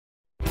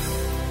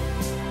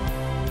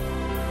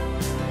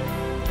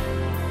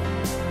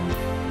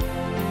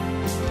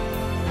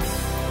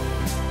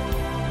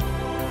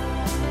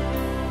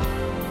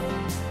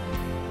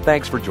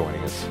Thanks for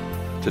joining us.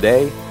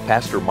 Today,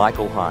 Pastor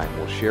Michael Heim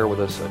will share with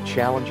us a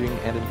challenging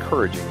and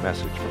encouraging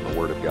message from the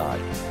Word of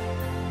God.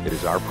 It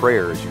is our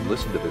prayer as you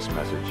listen to this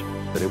message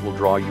that it will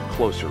draw you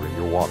closer in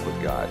your walk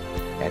with God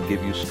and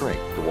give you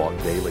strength to walk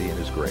daily in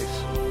His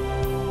grace.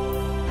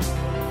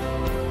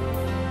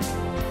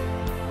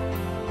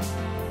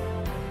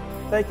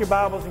 Take your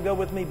Bibles and go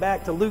with me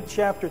back to Luke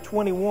chapter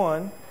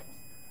 21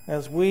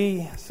 as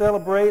we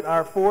celebrate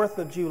our 4th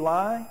of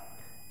July.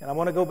 And I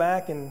want to go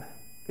back and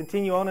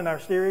continue on in our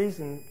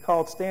series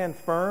called Stand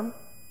Firm.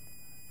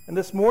 And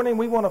this morning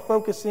we want to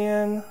focus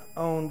in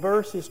on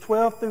verses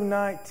 12 through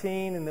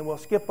 19, and then we'll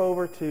skip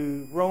over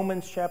to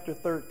Romans chapter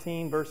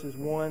 13, verses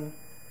 1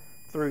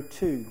 through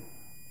 2.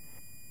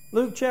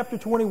 Luke chapter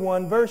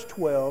 21, verse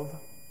 12.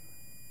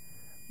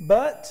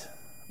 But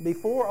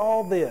before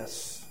all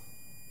this,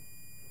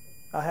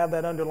 I have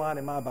that underlined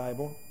in my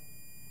Bible,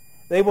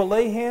 they will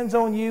lay hands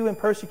on you and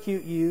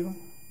persecute you.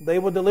 They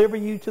will deliver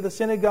you to the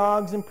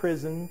synagogues and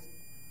prisons,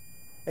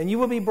 and you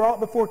will be brought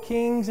before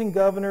kings and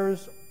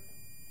governors,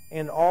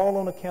 and all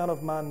on account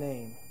of my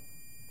name.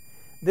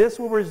 This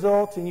will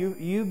result in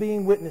you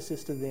being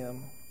witnesses to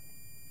them.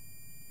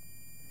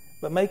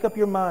 But make up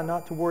your mind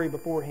not to worry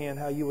beforehand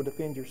how you will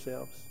defend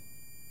yourselves.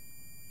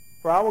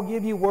 For I will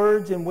give you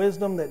words and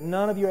wisdom that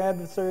none of your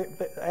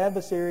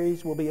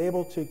adversaries will be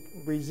able to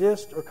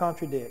resist or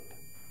contradict.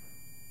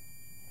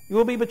 You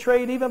will be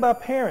betrayed even by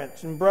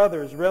parents and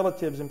brothers,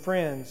 relatives and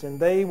friends, and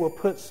they will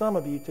put some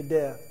of you to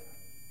death.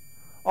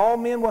 All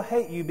men will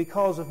hate you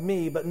because of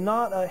me, but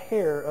not a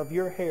hair of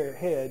your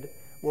head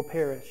will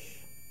perish.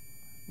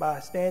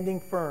 By standing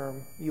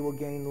firm, you will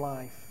gain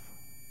life.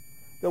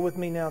 Go with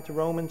me now to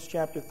Romans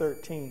chapter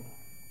 13.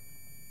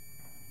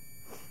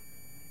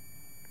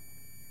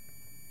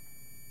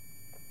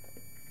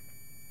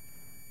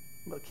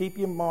 But keep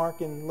your mark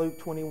in Luke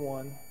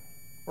 21.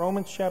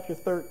 Romans chapter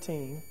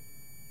 13.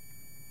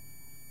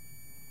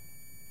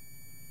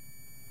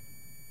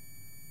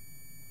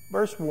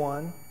 Verse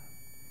 1.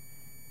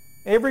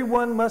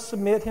 Everyone must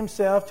submit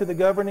himself to the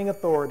governing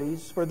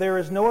authorities, for there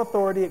is no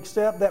authority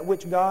except that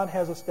which God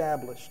has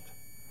established.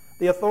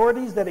 The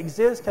authorities that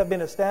exist have been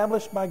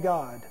established by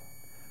God.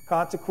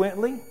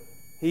 Consequently,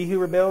 he who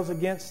rebels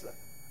against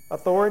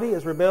authority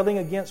is rebelling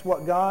against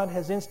what God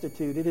has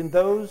instituted, and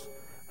those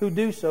who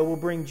do so will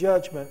bring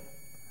judgment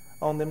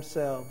on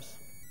themselves.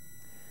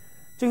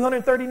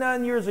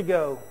 239 years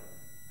ago,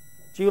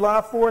 July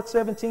 4th,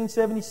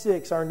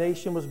 1776, our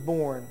nation was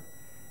born.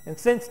 And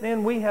since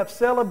then, we have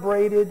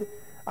celebrated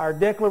our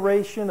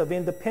Declaration of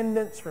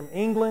Independence from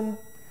England.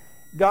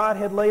 God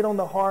had laid on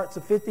the hearts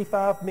of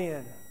 55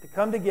 men to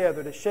come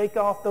together to shake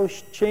off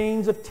those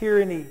chains of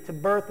tyranny, to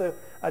birth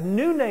a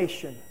new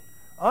nation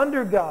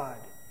under God,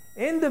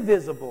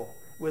 indivisible,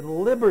 with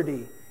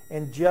liberty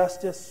and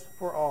justice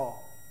for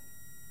all.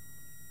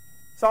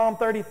 Psalm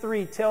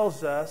 33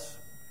 tells us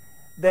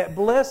that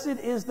blessed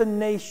is the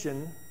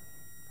nation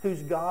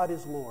whose God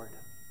is Lord.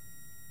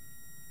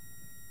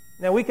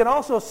 Now we can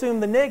also assume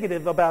the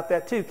negative about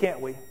that too, can't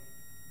we?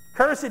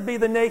 Cursed be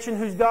the nation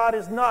whose God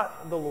is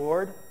not the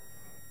Lord.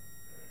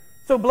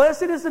 So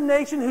blessed is the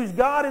nation whose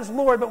God is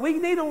Lord. But we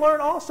need to learn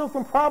also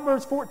from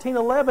Proverbs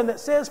 14:11 that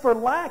says, for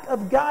lack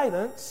of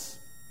guidance,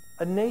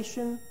 a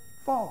nation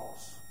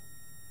falls.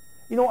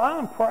 You know,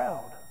 I'm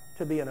proud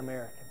to be an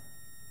American.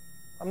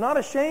 I'm not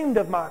ashamed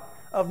of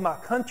my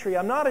country.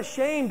 I'm not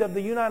ashamed of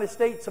the United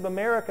States of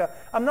America.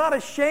 I'm not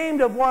ashamed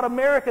of what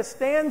America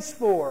stands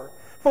for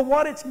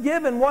what it's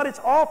given, what it's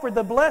offered,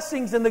 the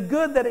blessings and the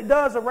good that it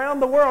does around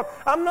the world.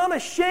 I'm not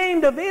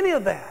ashamed of any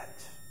of that.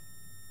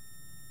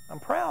 I'm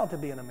proud to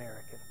be an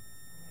American.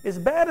 As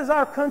bad as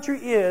our country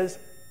is,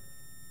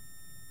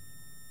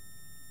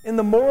 in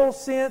the moral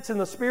sense, in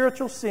the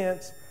spiritual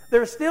sense,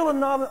 there's still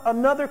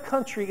another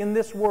country in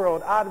this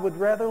world I would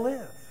rather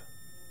live.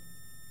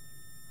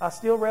 I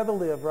still rather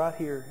live right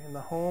here in the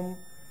home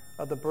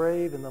of the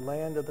brave and the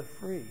land of the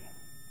free.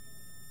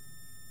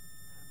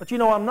 But you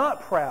know, I'm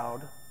not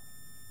proud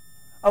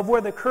of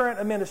where the current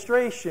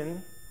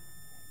administration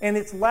and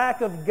its lack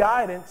of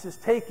guidance is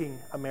taking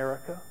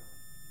America.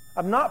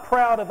 I'm not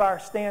proud of our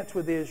stance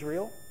with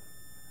Israel,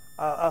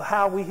 of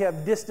how we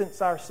have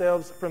distanced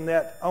ourselves from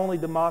that only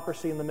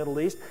democracy in the Middle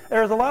East.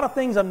 There's a lot of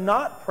things I'm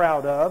not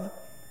proud of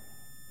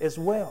as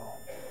well.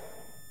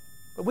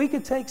 But we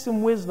could take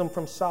some wisdom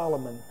from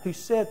Solomon, who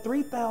said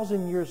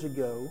 3,000 years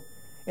ago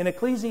in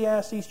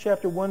Ecclesiastes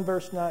chapter 1,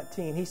 verse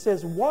 19, he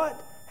says, what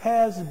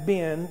has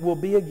been will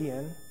be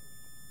again,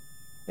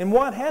 and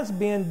what has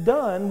been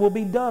done will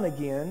be done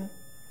again.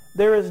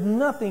 There is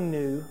nothing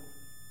new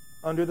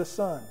under the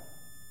sun.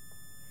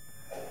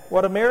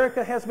 What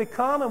America has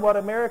become and what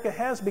America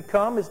has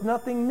become is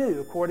nothing new,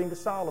 according to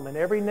Solomon.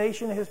 Every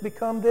nation has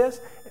become this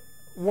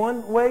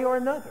one way or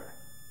another.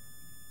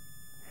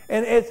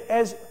 And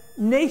as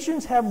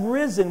nations have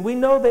risen, we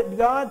know that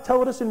God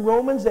told us in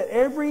Romans that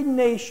every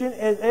nation,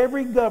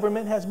 every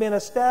government has been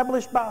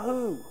established by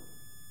who?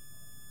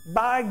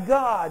 By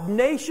God.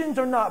 Nations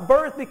are not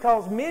birthed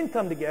because men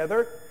come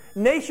together.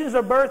 Nations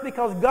are birthed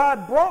because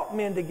God brought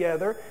men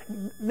together.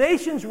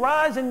 Nations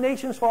rise and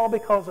nations fall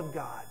because of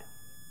God.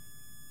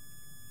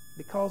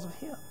 Because of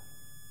Him.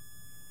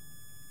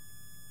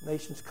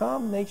 Nations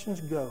come,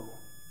 nations go.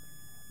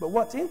 But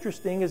what's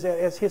interesting is that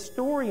as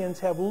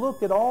historians have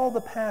looked at all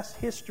the past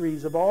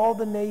histories of all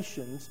the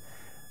nations,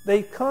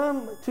 they've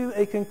come to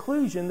a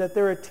conclusion that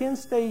there are 10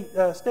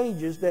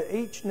 stages that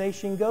each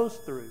nation goes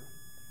through.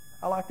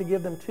 I like to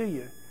give them to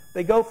you.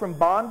 They go from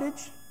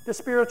bondage to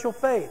spiritual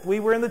faith. We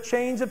were in the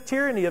chains of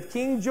tyranny of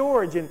King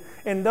George,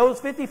 and those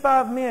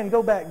 55 men,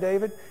 go back,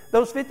 David,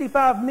 those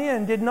 55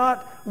 men did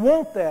not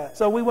want that.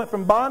 So we went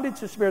from bondage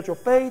to spiritual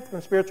faith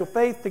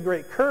to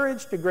great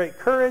courage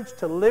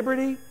to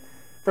liberty,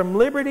 from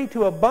liberty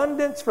to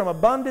abundance, from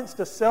abundance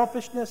to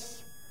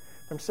selfishness,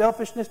 from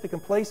selfishness to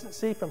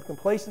complacency, from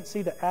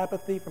complacency to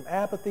apathy, from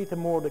apathy to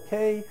moral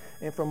decay,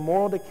 and from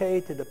moral decay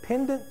to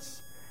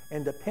dependence,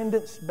 and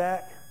dependence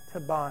back to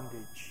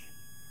bondage.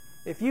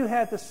 If you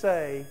had to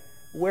say,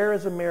 where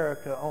is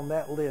America on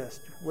that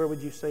list, where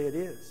would you say it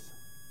is?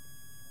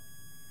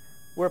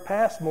 We're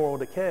past moral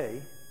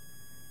decay,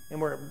 and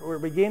we're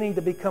beginning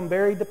to become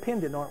very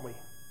dependent, aren't we?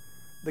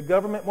 The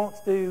government wants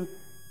to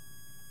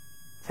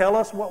tell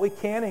us what we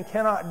can and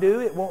cannot do.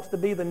 It wants to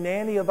be the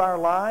nanny of our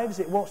lives.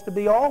 It wants to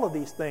be all of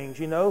these things,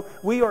 you know.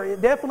 We are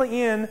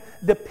definitely in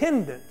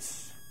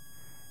dependence.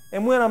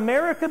 And when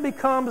America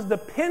becomes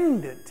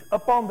dependent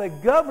upon the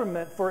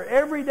government for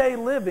everyday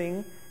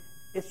living,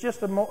 it's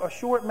just a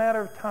short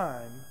matter of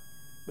time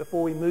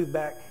before we move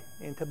back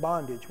into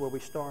bondage where we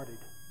started.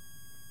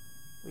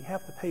 We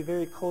have to pay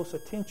very close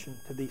attention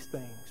to these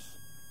things.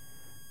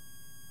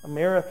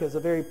 America is a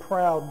very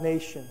proud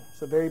nation.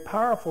 It's a very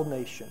powerful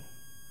nation.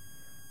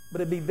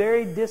 But it'd be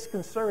very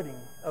disconcerting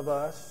of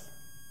us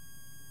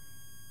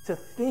to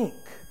think,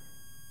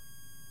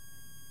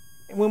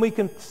 when we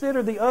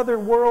consider the other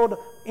world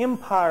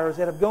empires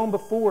that have gone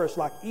before us,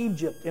 like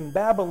Egypt and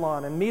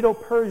Babylon and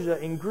Medo-Persia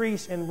and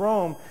Greece and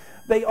Rome,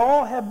 they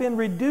all have been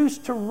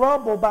reduced to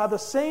rubble by the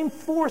same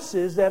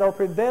forces that are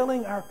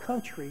prevailing our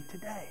country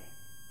today.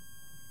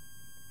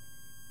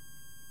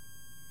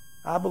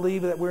 I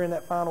believe that we're in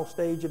that final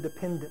stage of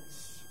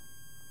dependence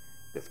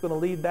that's going to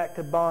lead back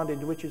to bondage,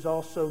 which is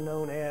also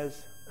known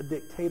as a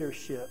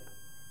dictatorship.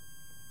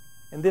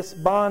 And this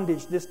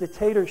bondage, this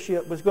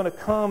dictatorship, was going to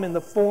come in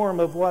the form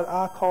of what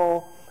I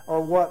call,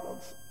 or what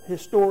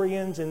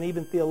historians and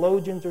even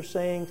theologians are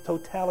saying,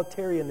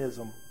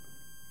 totalitarianism.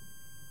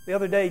 The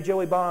other day,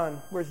 Joey Bond,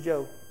 where's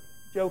Joe?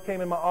 Joe came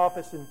in my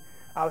office, and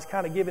I was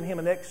kind of giving him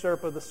an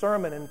excerpt of the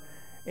sermon,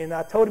 and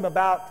I told him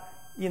about,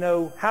 you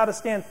know, how to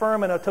stand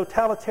firm in a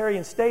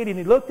totalitarian state. And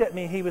he looked at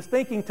me, he was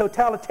thinking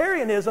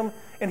totalitarianism,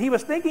 and he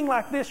was thinking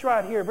like this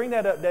right here. Bring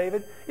that up,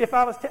 David. If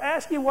I was to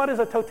ask you what is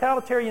a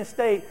totalitarian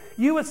state,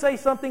 you would say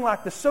something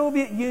like the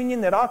Soviet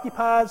Union that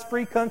occupies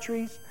free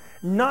countries,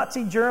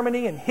 Nazi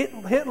Germany and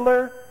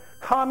Hitler,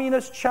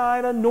 Communist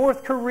China,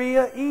 North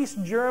Korea,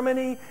 East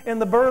Germany,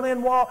 and the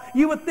Berlin Wall.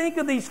 You would think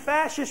of these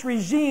fascist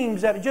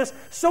regimes that are just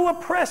so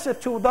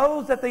oppressive to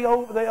those that they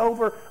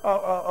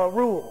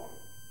rule.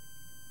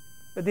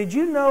 But did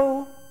you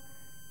know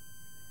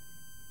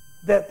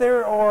that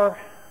there are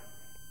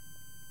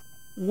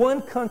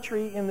one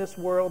country in this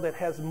world that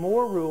has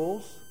more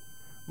rules,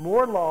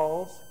 more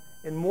laws,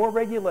 and more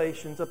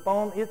regulations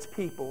upon its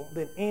people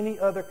than any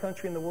other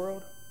country in the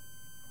world?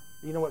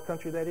 Do you know what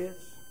country that is?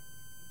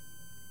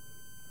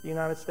 The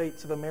United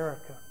States of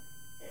America.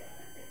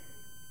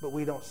 But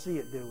we don't see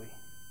it, do we?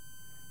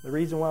 The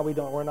reason why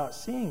we're not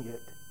seeing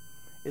it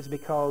is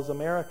because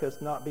America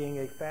is not being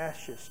a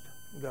fascist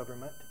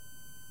government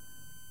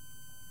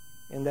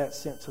in that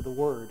sense of the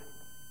word.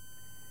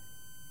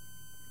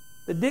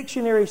 The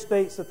dictionary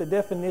states that the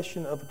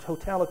definition of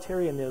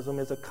totalitarianism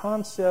is a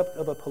concept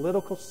of a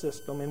political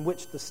system in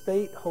which the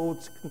state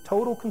holds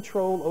total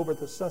control over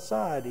the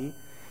society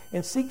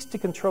and seeks to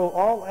control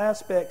all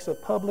aspects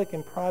of public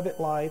and private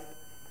life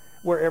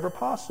wherever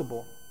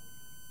possible.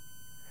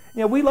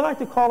 You know, we like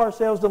to call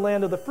ourselves the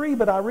land of the free,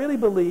 but I really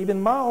believe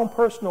in my own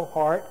personal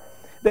heart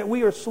that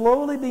we are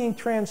slowly being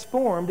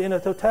transformed in a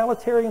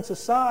totalitarian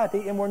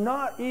society, and we're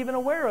not even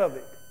aware of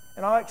it.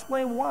 And I'll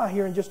explain why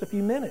here in just a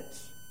few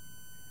minutes.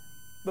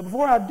 But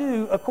before I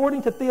do,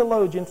 according to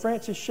theologian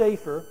Francis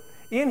Schaeffer,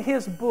 in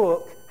his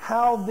book,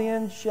 How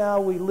Then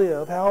Shall We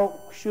Live? How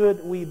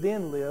Should We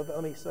Then Live?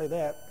 Let me say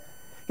that.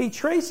 He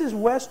traces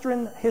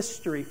Western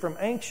history from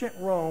ancient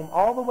Rome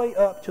all the way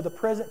up to the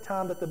present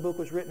time that the book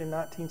was written in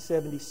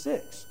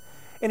 1976.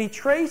 And he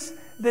traced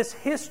this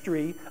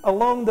history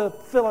along the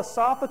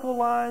philosophical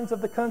lines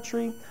of the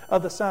country,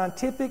 of the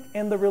scientific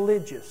and the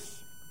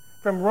religious,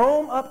 from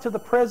Rome up to the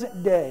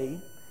present day.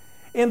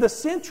 And the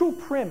central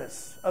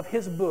premise of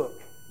his book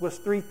was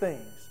three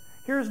things.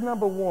 Here's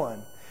number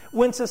one.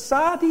 When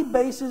society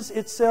bases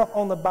itself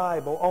on the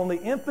Bible, on the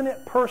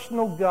infinite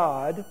personal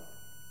God,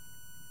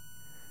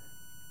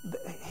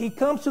 he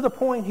comes to the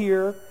point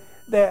here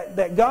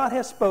that God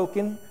has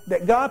spoken,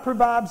 that God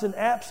provides an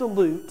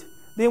absolute.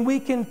 Then we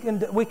can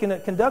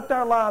conduct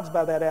our lives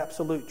by that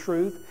absolute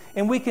truth,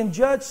 and we can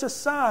judge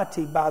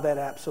society by that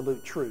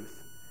absolute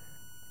truth.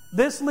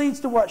 This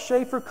leads to what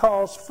Schaeffer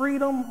calls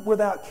freedom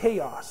without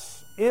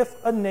chaos, if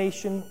a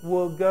nation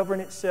will govern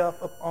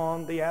itself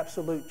upon the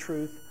absolute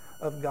truth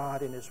of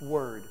God and His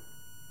Word.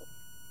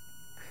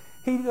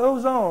 He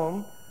goes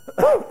on,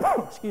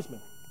 excuse me,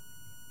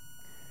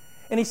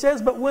 and he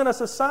says, but when a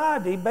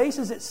society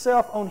bases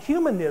itself on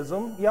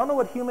humanism, y'all know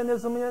what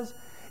humanism is?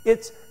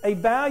 It's a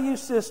value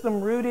system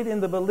rooted in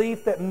the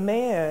belief that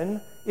man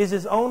is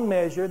his own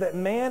measure, that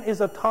man is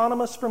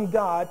autonomous from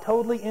God,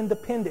 totally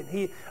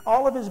independent.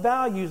 All of his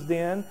values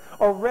then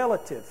are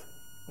relative.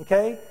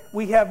 Okay?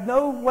 We have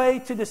no way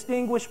to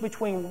distinguish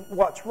between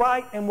what's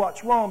right and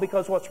what's wrong,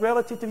 because what's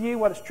relative to you,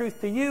 what is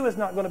truth to you, is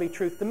not going to be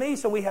truth to me.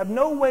 So we have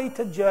no way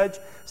to judge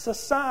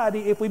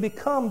society if we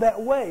become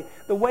that way.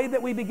 The way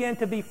that we begin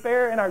to be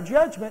fair in our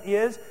judgment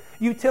is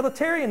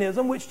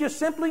utilitarianism, which just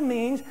simply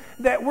means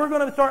that we're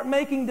going to start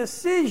making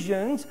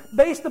decisions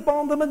based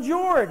upon the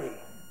majority.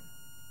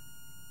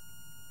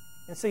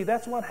 And see,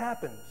 that's what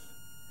happens.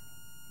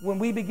 When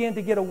we begin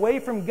to get away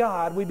from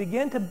God, we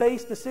begin to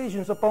base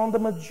decisions upon the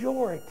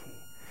majority.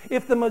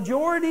 If the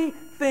majority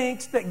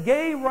thinks that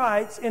gay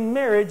rights in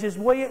marriage is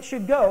the way it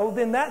should go,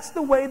 then that's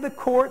the way the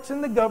courts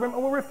and the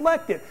government will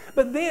reflect it.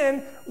 But then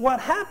what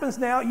happens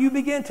now, you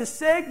begin to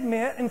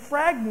segment and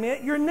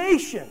fragment your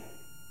nation,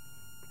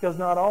 because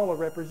not all are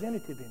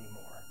representative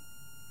anymore.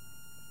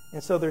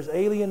 And so there's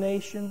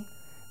alienation,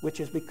 which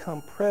has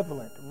become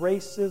prevalent.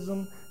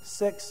 Racism,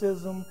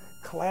 sexism,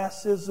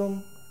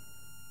 classism.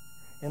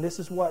 And this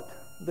is what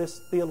this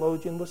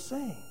theologian was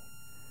saying.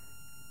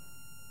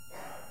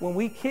 When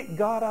we kick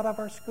God out of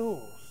our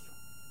schools,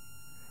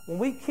 when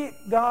we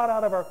kick God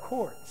out of our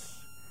courts,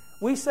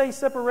 we say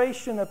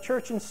separation of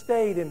church and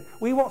state, and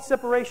we want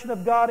separation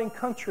of God and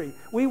country.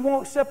 We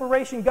want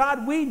separation.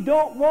 God, we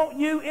don't want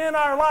you in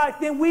our life.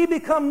 Then we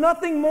become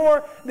nothing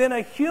more than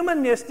a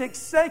humanistic,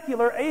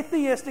 secular,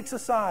 atheistic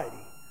society.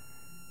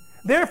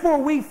 Therefore,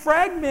 we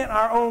fragment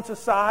our own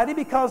society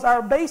because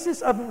our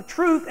basis of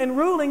truth and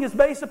ruling is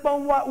based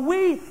upon what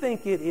we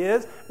think it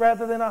is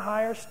rather than a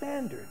higher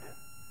standard.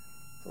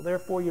 So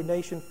therefore, your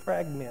nation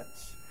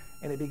fragments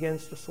and it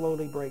begins to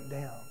slowly break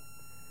down.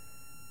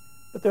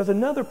 But there's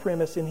another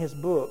premise in his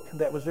book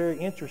that was very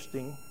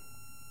interesting.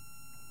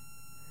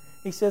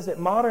 He says that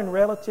modern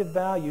relative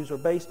values are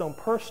based on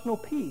personal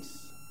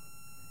peace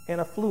and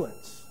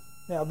affluence.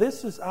 Now,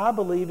 this is, I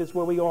believe, is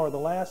where we are. The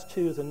last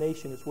two as a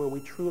nation is where we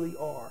truly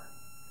are.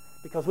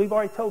 Because we've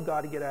already told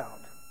God to get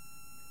out.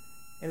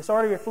 And it's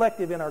already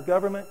reflective in our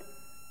government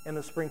and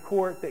the Supreme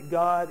Court that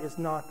God is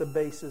not the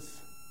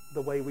basis,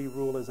 the way we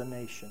rule as a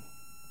nation.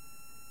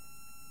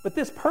 But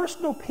this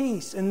personal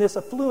peace and this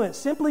affluence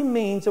simply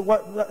means that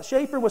what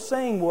Schaeffer was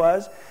saying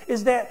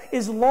is that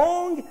as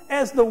long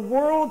as the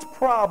world's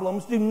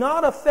problems do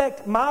not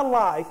affect my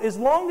life, as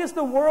long as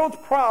the world's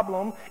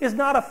problem is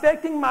not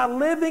affecting my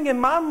living and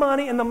my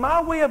money and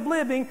my way of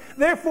living,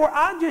 therefore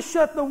I just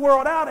shut the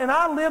world out and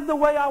I live the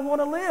way I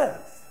want to live.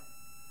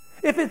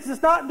 If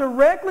it's not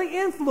directly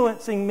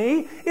influencing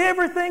me,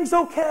 everything's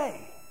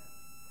okay.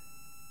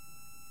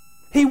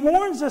 He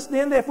warns us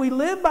then that if we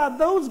live by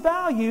those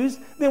values,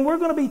 then we're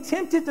going to be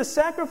tempted to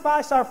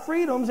sacrifice our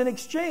freedoms in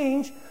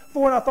exchange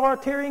for an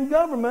authoritarian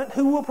government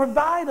who will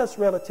provide us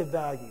relative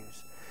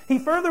values. He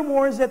further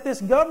warns that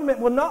this government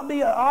will not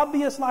be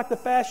obvious like the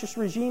fascist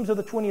regimes of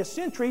the 20th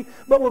century,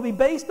 but will be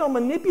based on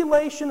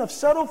manipulation of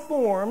subtle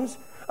forms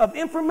of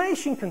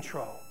information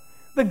control.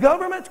 The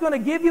government's going to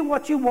give you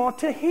what you want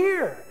to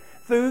hear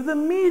through the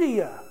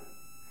media,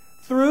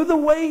 through the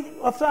way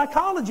of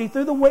psychology,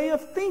 through the way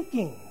of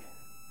thinking.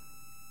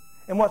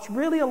 And what's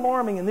really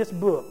alarming in this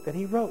book that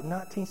he wrote in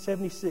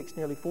 1976,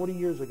 nearly 40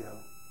 years ago,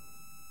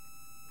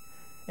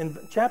 in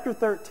chapter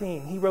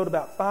 13, he wrote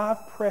about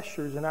 5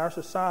 pressures in our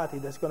society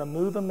that's going to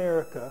move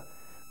America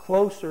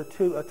closer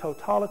to a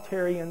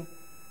totalitarian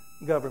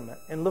government.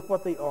 And look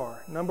what they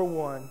are. Number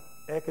 1,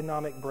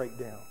 economic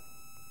breakdown.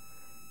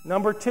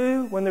 Number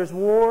 2, when there's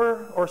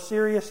war or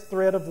serious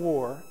threat of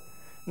war.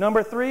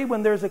 Number 3,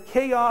 when there's a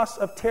chaos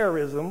of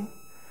terrorism.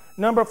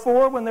 Number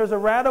 4, when there's a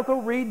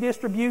radical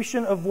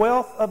redistribution of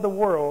wealth of the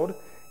world.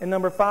 And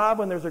number 5,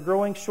 when there's a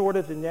growing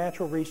shortage of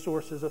natural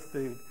resources of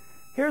food.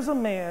 Here's a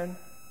man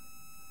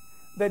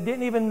that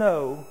didn't even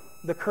know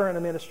the current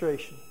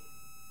administration,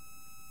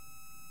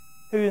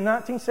 who in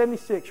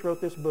 1976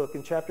 wrote this book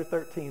in chapter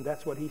 13.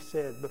 That's what he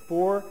said.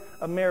 Before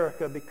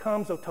America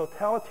becomes a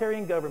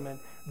totalitarian government,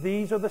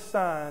 these are the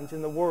signs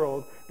in the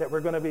world that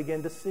we're going to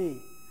begin to see.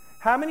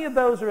 How many of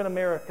those are in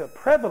America,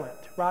 prevalent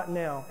right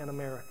now in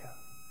America?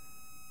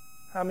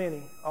 How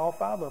many? All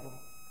 5 of them,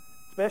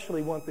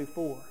 especially 1 through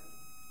 4.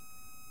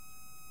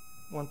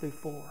 1 through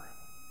 4.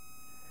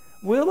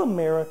 Will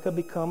America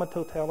become a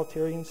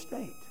totalitarian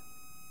state?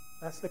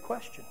 That's the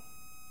question.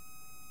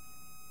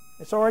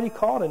 It's already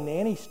called a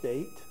nanny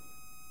state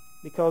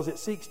because it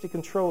seeks to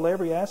control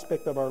every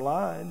aspect of our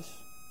lives.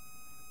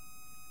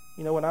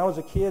 You know, when I was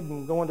a kid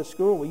and going to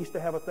school, we used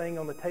to have a thing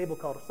on the table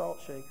called a salt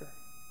shaker.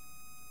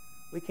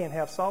 We can't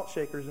have salt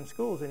shakers in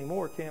schools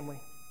anymore, can we?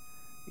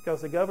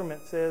 Because the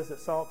government says that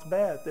salt's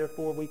bad,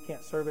 therefore we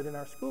can't serve it in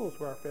our schools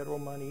where our federal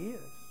money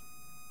is.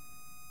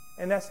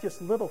 And that's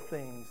just little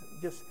things,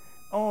 just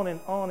on and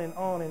on and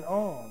on and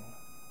on.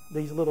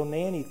 These little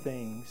nanny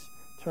things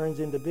turns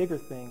into bigger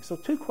things. So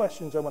 2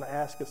 questions I want to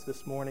ask us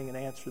this morning and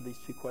answer these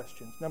 2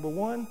 questions. Number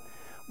 1,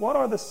 what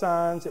are the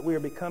signs that we are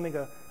becoming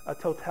a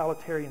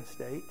totalitarian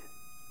state?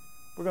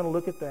 We're going to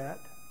look at that.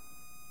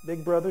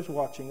 Big Brother's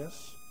watching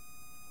us.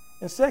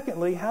 And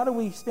secondly, how do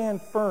we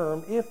stand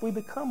firm if we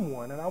become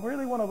one? And I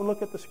really want to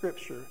look at the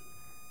Scripture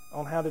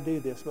on how to do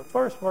this. But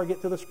first, before I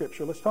get to the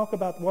Scripture, let's talk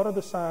about what are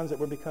the signs that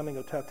we're becoming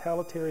a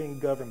totalitarian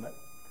government.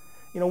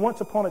 You know,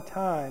 once upon a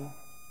time,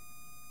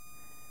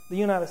 the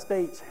United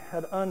States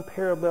had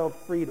unparalleled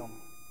freedom.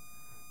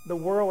 The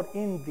world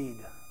envied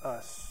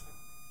us.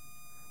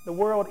 The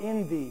world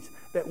envies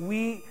that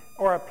we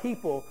are a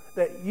people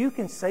that you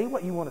can say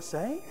what you want to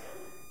say.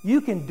 You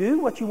can do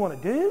what you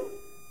want to do.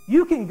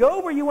 You can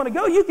go where you want to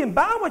go. You can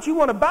buy what you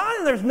want to buy,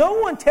 and there's no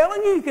one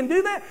telling you can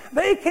do that.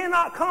 They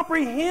cannot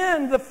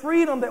comprehend the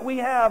freedom that we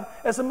have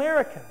as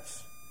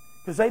Americans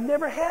because they've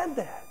never had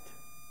that.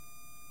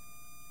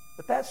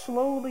 But that's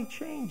slowly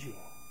changing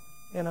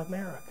in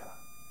America.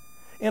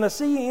 In a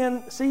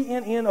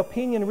CNN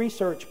opinion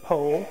research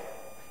poll,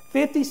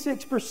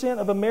 56%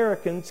 of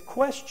Americans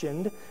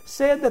questioned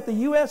said that the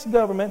U.S.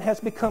 government has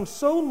become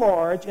so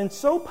large and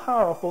so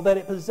powerful that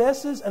it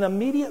possesses an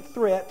immediate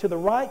threat to the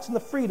rights and the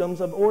freedoms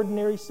of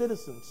ordinary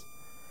citizens.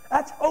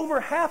 That's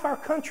over half our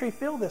country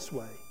feel this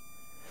way.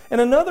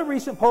 And another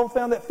recent poll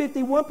found that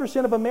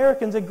 51% of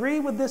Americans agree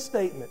with this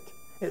statement.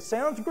 It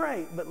sounds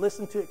great, but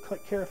listen to it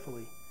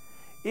carefully.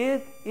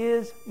 It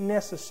is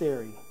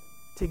necessary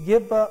to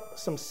give up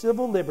some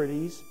civil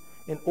liberties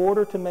in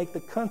order to make the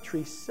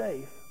country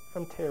safe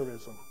from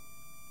terrorism.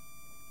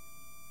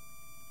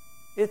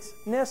 It's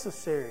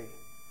necessary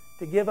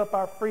to give up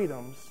our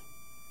freedoms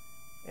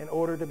in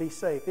order to be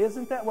safe.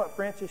 Isn't that what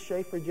Francis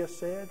Schaeffer just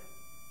said?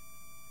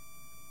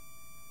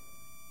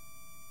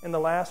 And the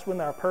last one,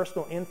 our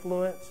personal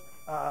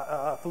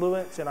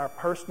affluence and our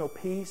personal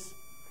peace.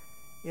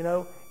 You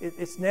know,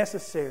 it's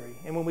necessary.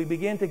 And when we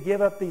begin to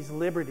give up these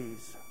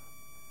liberties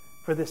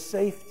for this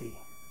safety,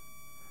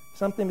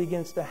 something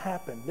begins to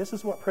happen. This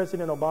is what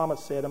President Obama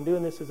said. I'm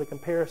doing this as a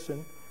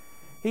comparison.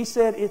 He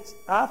said,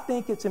 I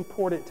think it's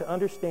important to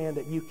understand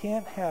that you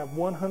can't have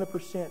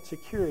 100%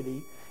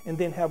 security and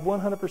then have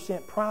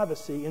 100%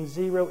 privacy and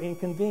zero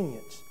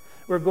inconvenience.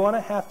 We're going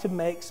to have to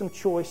make some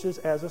choices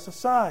as a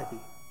society.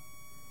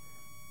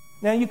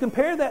 Now you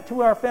compare that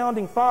to our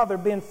founding father,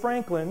 Ben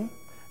Franklin,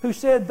 who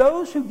said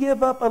those who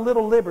give up a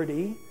little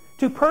liberty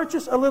to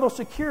purchase a little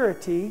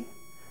security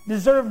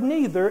deserve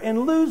neither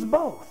and lose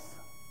both.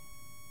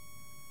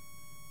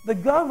 The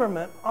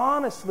government,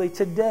 honestly,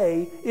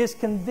 today is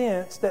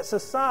convinced that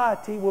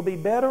society will be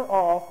better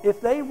off if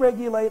they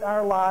regulate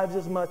our lives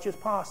as much as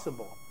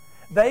possible.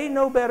 They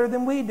know better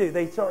than we do.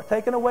 They start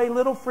taking away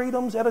little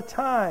freedoms at a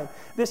time.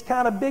 This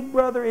kind of Big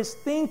Brother is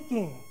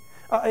thinking.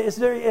 This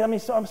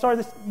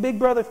Big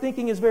Brother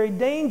thinking is very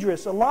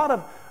dangerous. A lot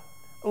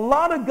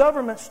of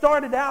government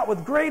started out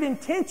with great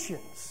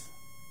intentions,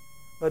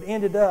 but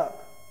ended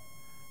up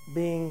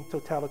being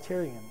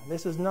totalitarian.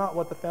 This is not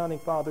what the Founding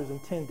Fathers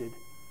intended.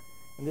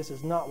 And this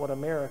is not what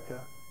America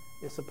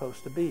is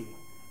supposed to be.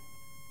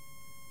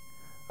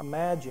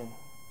 Imagine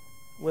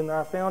when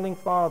our Founding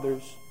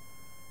Fathers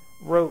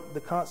wrote the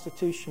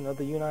Constitution of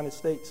the United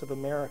States of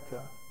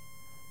America,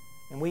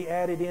 and we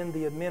added in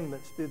the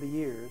amendments through the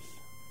years,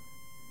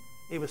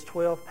 it was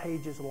 12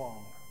 pages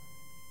long.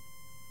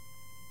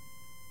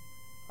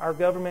 Our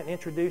government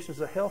introduces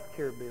a health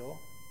care bill.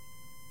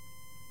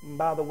 And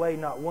by the way,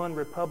 not one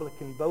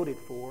Republican voted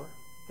for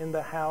in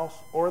the House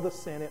or the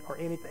Senate or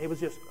anything. It was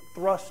just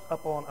thrust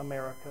upon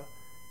America.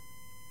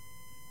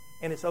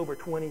 And it's over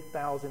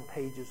 20,000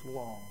 pages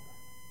long.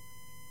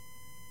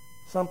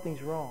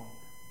 Something's wrong.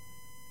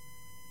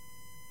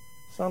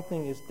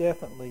 Something is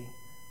definitely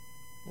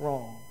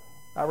wrong.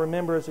 I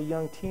remember as a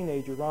young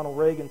teenager, Ronald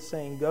Reagan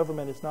saying,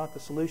 government is not the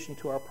solution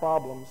to our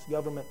problems.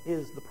 Government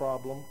is the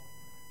problem.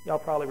 Y'all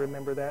probably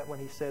remember that when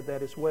he said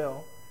that as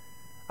well.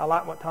 I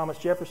like what Thomas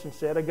Jefferson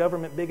said, a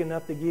government big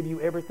enough to give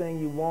you everything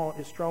you want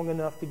is strong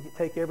enough to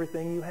take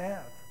everything you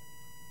have.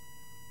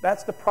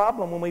 That's the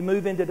problem when we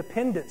move into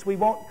dependence. We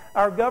want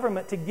our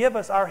government to give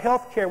us our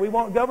health care. We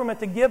want government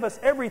to give us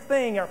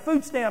everything, our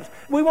food stamps.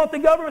 We want the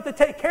government to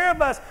take care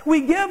of us.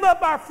 We give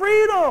up our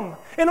freedom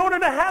in order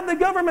to have the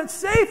government's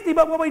safety,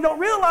 but what we don't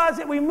realize is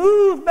that we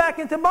move back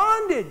into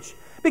bondage.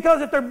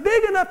 Because if they're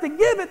big enough to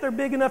give it, they're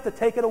big enough to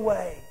take it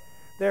away.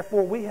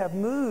 Therefore, we have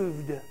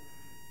moved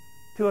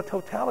to a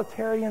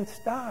totalitarian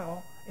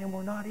style, and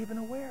we're not even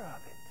aware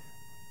of it.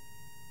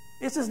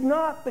 This is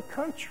not the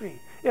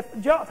country.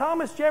 If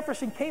Thomas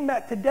Jefferson came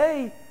back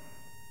today,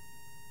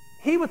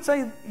 he would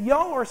say,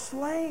 y'all are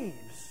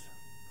slaves.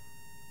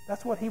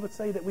 That's what he would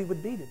say that we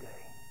would be today.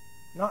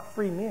 Not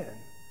free men,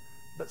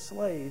 but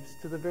slaves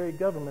to the very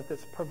government that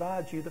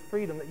provides you the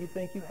freedom that you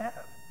think you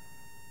have.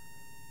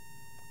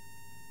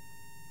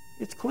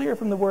 It's clear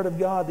from the Word of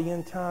God the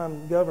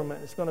end-time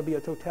government is going to be a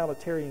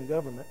totalitarian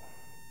government.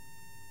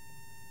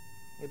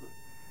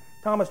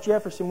 Thomas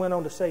Jefferson went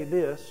on to say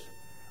this,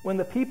 When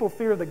the people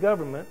fear the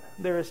government,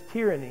 there is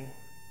tyranny.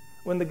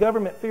 When the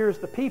government fears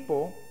the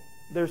people,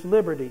 there's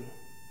liberty.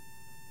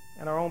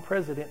 And our own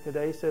president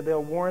today said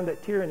they'll warn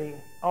that tyranny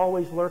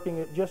always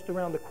lurking just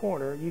around the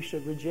corner. You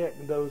should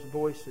reject those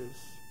voices.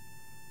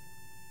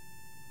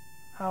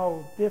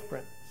 How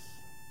different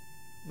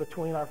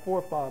between our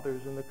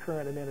forefathers and the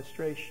current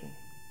administration.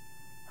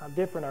 How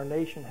different our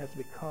nation has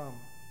become.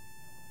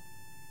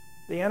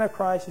 The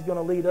Antichrist is going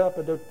to lead up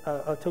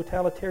a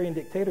totalitarian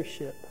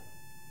dictatorship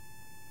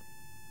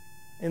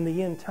in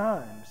the end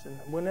times. And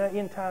when that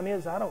end time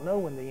is, I don't know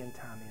when the end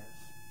time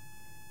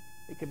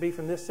is. It could be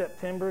from this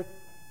September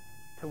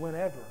to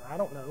whenever. I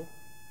don't know.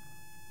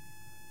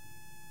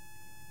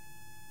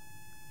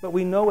 But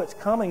we know it's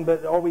coming,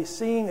 but are we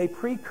seeing a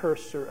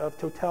precursor of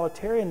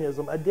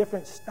totalitarianism, a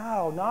different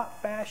style,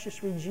 not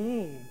fascist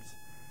regimes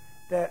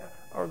that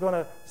are going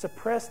to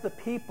suppress the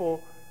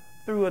people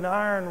through an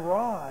iron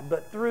rod,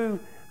 but through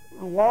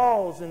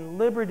laws and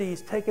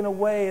liberties taken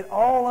away,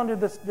 all under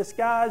the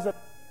disguise of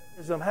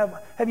terrorism?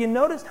 Have you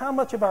noticed how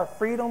much of our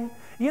freedom?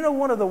 You know,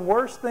 one of the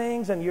worst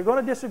things, and you're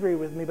going to disagree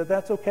with me, but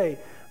that's okay.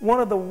 One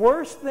of the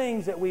worst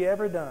things that we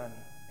ever done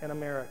in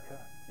America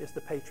is the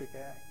Patriot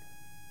Act,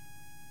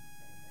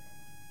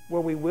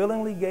 where we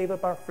willingly gave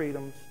up our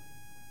freedoms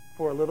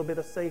for a little bit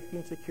of safety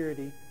and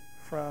security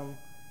from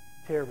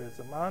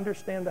terrorism. I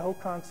understand the whole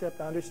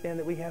concept. I understand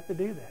that we have to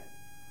do that.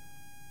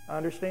 I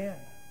understand.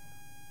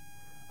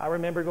 I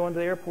remember going to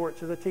the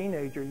airports as a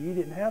teenager. You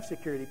didn't have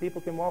security.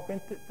 People can walk in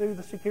through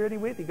the security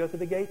with you, go to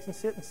the gates and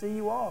sit and see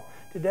you off.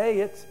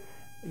 Today,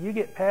 you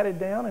get patted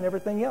down and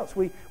everything else.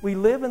 We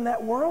live in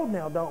that world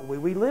now, don't we?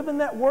 We live in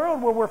that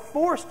world where we're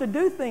forced to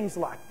do things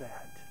like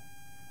that.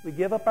 We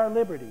give up our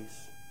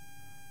liberties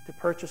to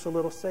purchase a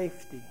little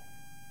safety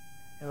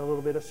and a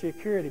little bit of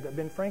security. But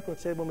Ben Franklin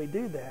said when we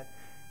do that,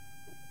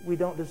 we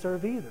don't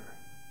deserve either.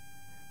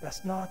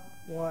 That's not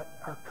what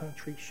our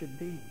country should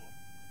be.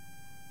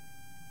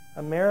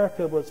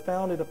 America was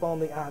founded upon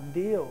the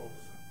ideals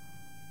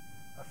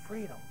of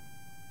freedom.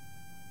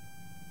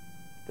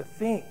 To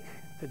think,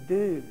 to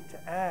do,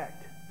 to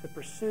act, to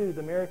pursue the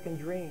American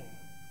dream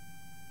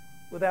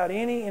without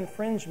any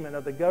infringement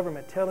of the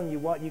government telling you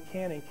what you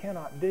can and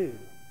cannot do.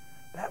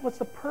 That was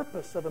the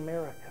purpose of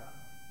America.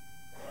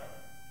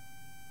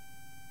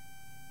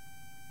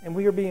 And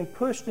we are being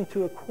pushed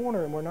into a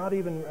corner and we're not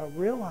even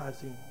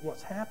realizing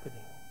what's happening.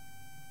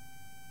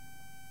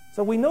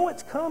 So we know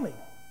it's coming.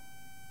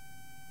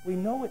 We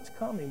know it's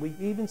coming. We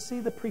even see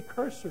the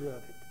precursor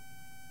of it,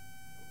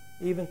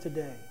 even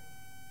today.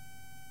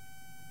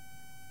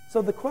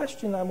 So the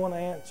question I want to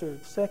answer,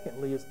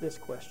 secondly, is this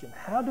question.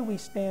 How do we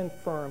stand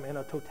firm in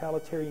a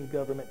totalitarian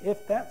government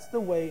if that's the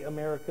way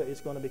America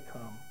is going to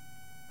become?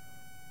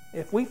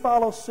 If we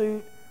follow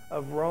suit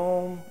of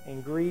Rome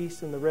and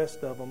Greece and the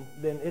rest of them,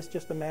 then it's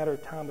just a matter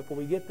of time before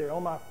we get there.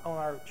 On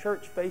our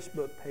church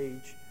Facebook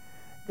page,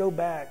 go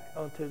back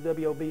onto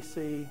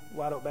WOBC,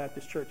 White Oak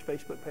Baptist Church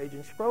Facebook page,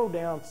 and scroll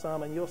down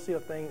some, and you'll see a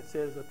thing that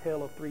says A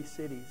Tale of Three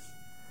Cities.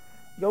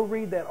 Go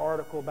read that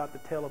article about the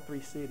Tale of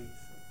Three Cities.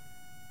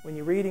 When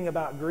you're reading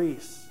about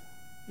Greece,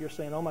 you're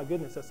saying, oh my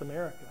goodness, that's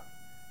America.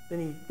 Then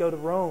you go to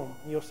Rome,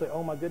 and you'll say,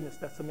 oh my goodness,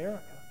 that's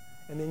America.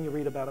 And then you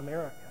read about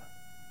America.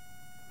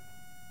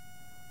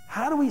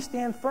 How do we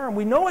stand firm?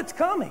 We know it's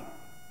coming.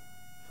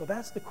 So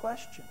that's the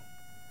question.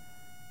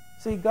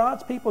 See,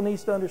 God's people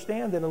needs to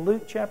understand that in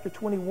Luke chapter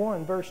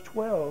 21, verse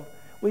 12,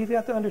 we've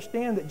got to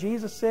understand that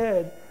Jesus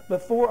said,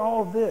 before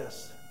all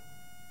this,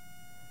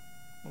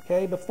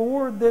 okay,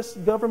 before this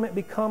government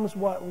becomes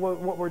what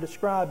we're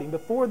describing,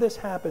 before this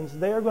happens,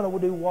 they're going to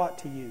do what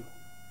to you?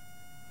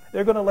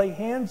 They're going to lay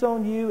hands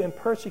on you and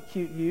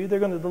persecute you. They're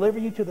going to deliver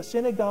you to the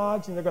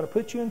synagogues, and they're going to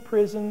put you in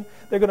prison.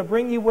 They're going to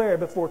bring you where?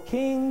 Before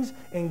kings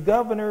and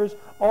governors,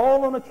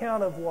 all on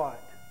account of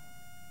what?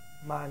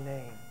 My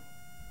name.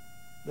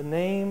 The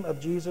name of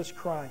Jesus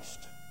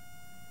Christ.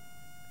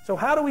 So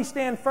how do we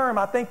stand firm?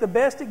 I think the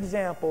best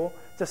example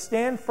to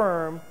stand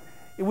firm,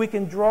 we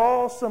can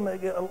draw some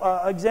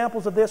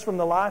examples of this from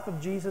the life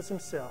of Jesus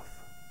himself.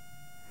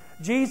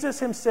 Jesus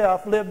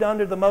himself lived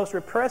under the most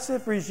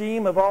repressive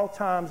regime of all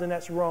times, and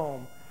that's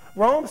Rome.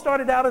 Rome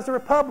started out as a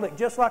republic,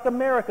 just like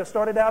America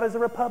started out as a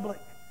republic.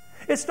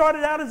 It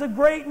started out as a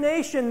great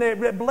nation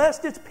that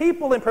blessed its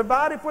people and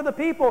provided for the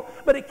people,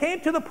 but it came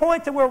to the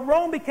point to where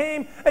Rome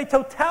became a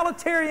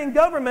totalitarian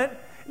government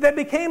that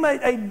became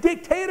a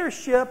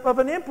dictatorship of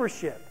an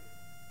emperorship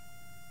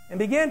and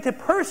began to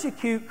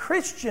persecute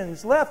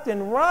Christians left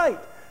and right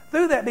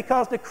through that,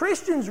 because the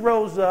Christians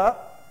rose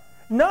up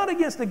not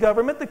against the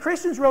government. The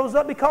Christians rose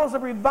up because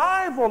of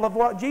revival of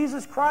what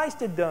Jesus Christ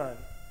had done.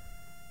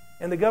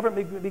 And the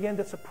government began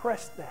to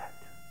suppress that.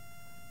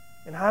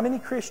 And how many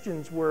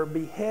Christians were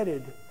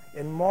beheaded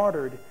and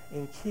martyred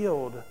and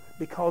killed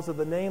because of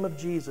the name of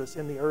Jesus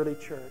in the early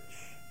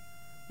church?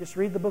 Just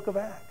read the book of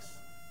Acts.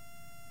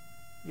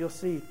 You'll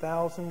see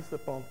thousands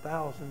upon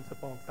thousands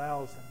upon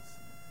thousands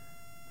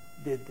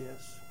did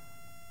this.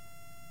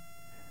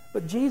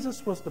 But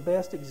Jesus was the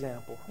best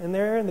example. And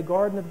there in the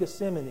Garden of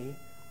Gethsemane,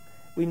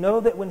 we know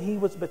that when he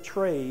was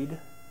betrayed,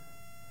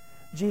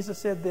 Jesus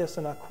said this,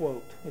 and I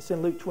quote. It's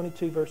in Luke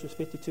 22, verses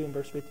 52 and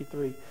verse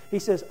 53. He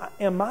says,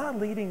 am I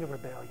leading a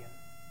rebellion?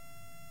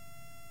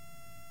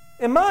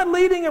 Am I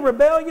leading a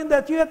rebellion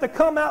that you have to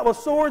come out with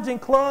swords and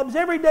clubs?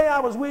 Every day I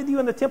was with you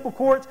in the temple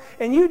courts,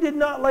 and you did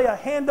not lay a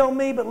hand on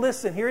me. But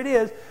listen, here it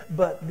is.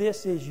 But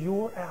this is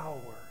your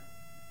hour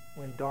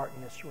when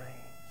darkness reigns.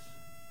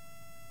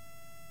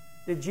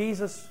 Did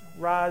Jesus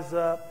rise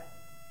up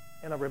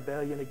in a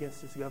rebellion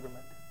against his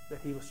government that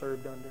he was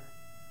served under?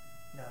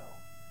 No.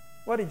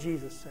 What did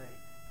Jesus say?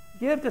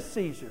 Give to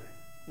Caesar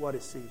what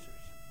is Caesar's,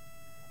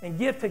 and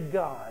give to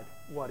God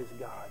what is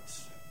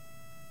God's.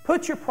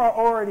 Put your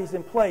priorities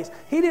in place.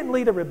 He didn't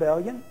lead a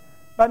rebellion.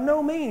 By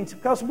no means.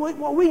 Because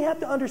what we have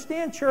to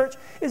understand, church,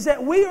 is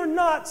that we are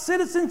not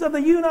citizens of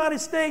the United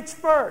States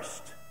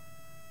first.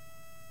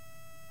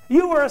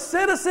 You are a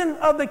citizen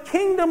of the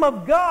kingdom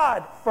of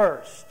God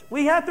first.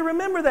 We have to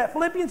remember that.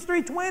 Philippians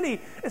 3:20,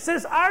 it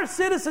says our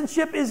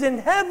citizenship is in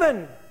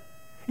heaven.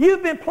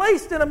 You've been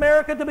placed in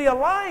America to be a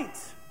light,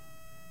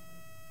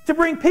 to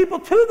bring people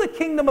to the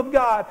kingdom of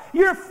God.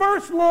 Your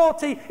first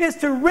loyalty is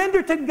to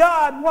render to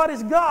God what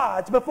is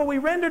God's before we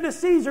render to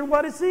Caesar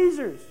what is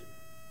Caesar's.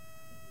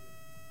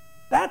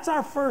 That's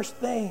our first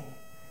thing.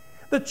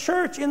 The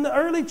church, in the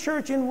early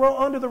church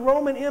under the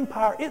Roman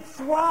Empire, it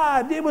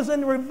thrived. It was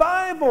in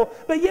revival,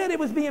 but yet it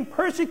was being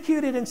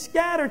persecuted and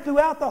scattered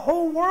throughout the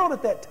whole world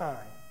at that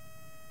time.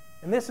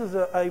 And this is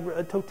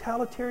a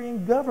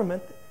totalitarian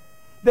government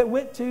that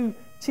went to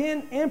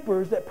 10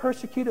 emperors that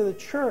persecuted the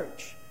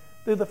church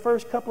through the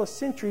first couple of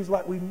centuries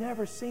like we've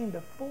never seen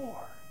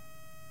before.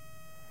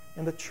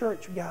 And the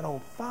church got on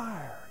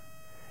fire.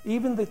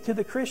 Even to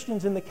the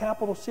Christians in the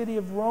capital city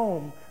of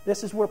Rome,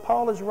 this is where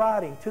Paul is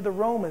writing, to the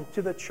Romans,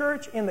 to the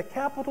church in the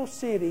capital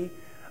city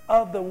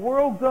of the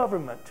world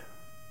government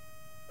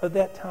of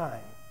that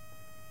time.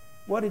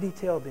 What did he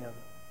tell them?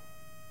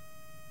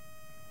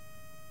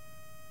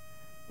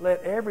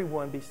 Let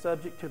everyone be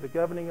subject to the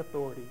governing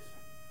authorities.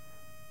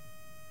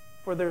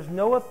 For there's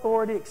no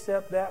authority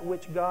except that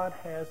which God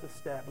has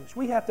established.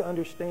 We have to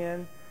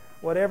understand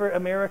whatever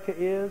America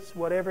is,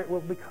 whatever it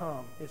will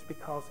become, is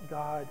because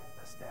God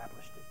established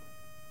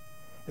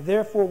it.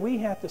 Therefore, we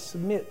have to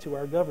submit to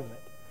our government.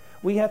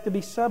 We have to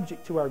be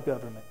subject to our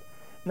government.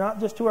 Not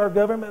just to our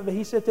government, but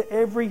he said to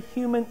every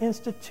human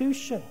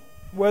institution,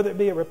 whether it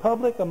be a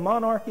republic, a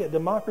monarchy, a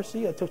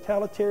democracy, a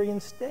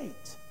totalitarian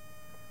state.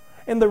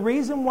 And the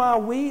reason why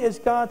we as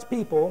God's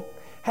people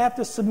have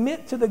to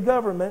submit to the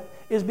government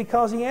is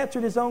because he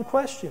answered his own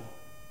question.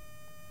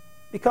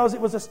 Because it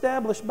was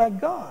established by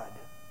God.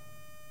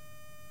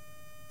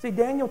 See,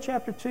 Daniel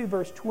chapter 2,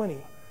 verse 20.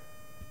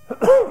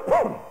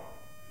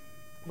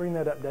 Bring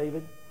that up,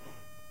 David.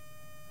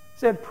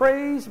 Said,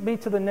 praise be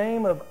to the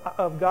name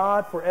of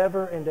God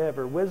forever and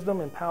ever.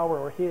 Wisdom and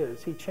power are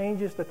his. He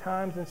changes the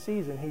times and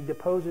seasons. He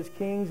deposes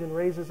kings and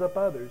raises up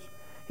others.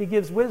 He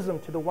gives wisdom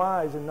to the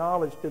wise and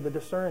knowledge to the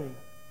discerning.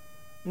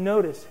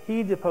 Notice,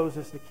 he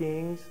deposes the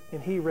kings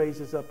and he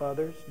raises up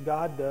others.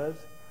 God does.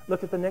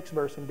 Look at the next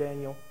verse in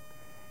Daniel.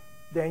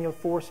 Daniel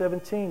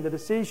 4:17. The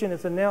decision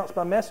is announced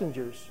by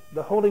messengers.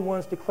 The holy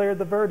ones declare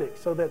the verdict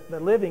so that the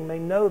living may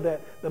know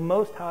that the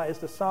Most High is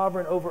the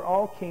sovereign over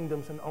all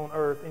kingdoms on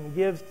earth and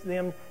gives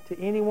them to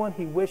anyone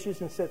he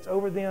wishes and sets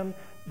over them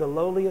the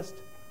lowliest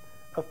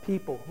of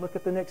people. Look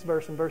at the next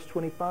verse in verse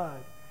 25.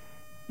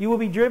 You will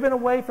be driven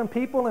away from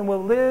people and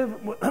will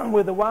live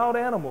with the wild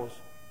animals.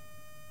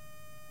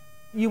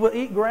 You will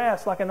eat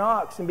grass like an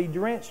ox and be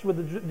drenched with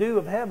the dew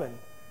of heaven.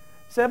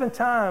 7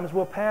 times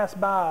will pass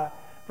by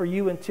for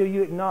you until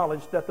you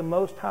acknowledge that the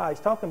Most High, he's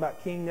talking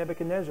about King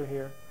Nebuchadnezzar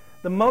here,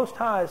 the Most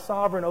High is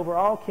sovereign over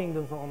all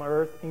kingdoms on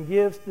earth and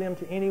gives them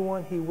to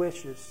anyone he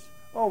wishes.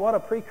 Oh, what a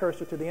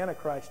precursor to the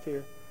Antichrist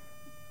here.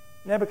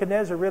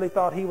 Nebuchadnezzar really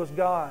thought he was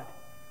God.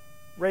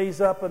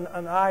 Raise up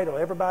an idol.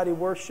 Everybody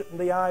worshiping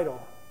the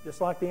idol,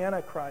 just like the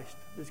Antichrist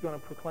is going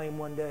to proclaim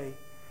one day.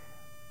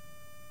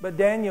 But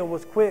Daniel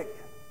was quick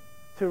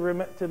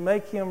to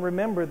make him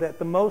remember that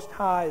the Most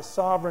High is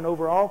sovereign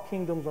over all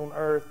kingdoms on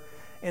earth.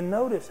 And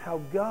notice how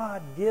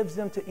God gives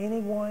them to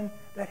anyone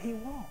that he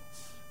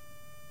wants.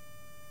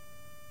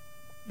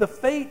 The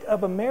fate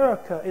of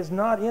America is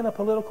not in a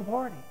political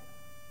party.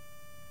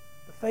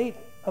 The fate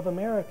of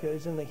America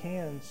is in the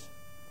hands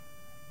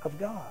of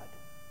God.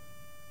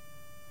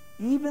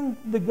 Even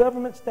the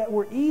governments that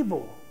were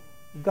evil,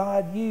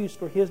 God used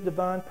for his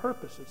divine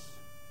purposes.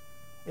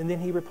 And then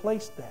he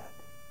replaced that.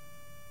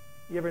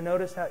 You ever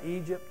notice how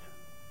Egypt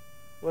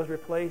was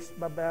replaced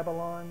by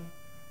Babylon?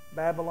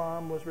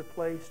 Babylon was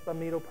replaced by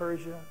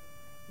Medo-Persia.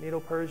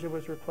 Medo-Persia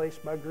was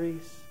replaced by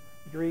Greece.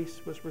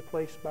 Greece was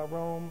replaced by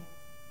Rome.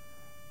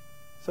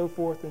 So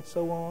forth and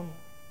so on.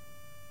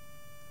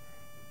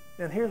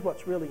 And here's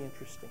what's really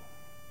interesting.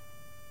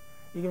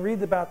 You can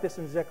read about this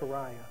in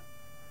Zechariah.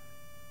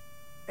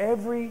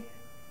 Every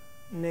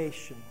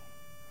nation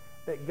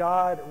that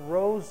God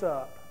rose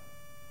up,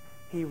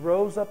 he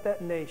rose up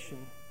that nation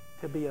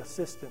to be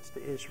assistance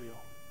to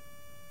Israel.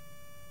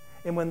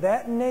 And when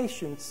that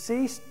nation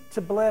ceased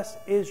to bless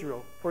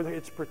Israel for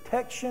its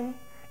protection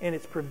and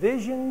its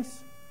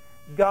provisions,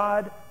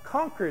 God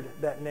conquered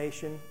that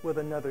nation with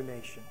another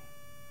nation.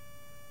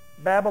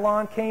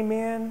 Babylon came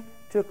in,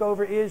 took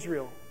over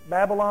Israel.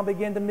 Babylon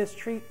began to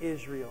mistreat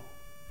Israel.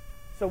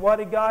 So what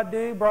did God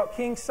do? Brought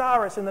King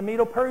Cyrus and the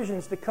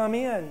Medo-Persians to come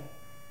in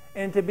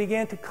and to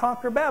begin to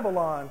conquer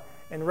Babylon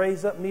and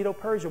raise up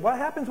Medo-Persia. What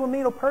happens when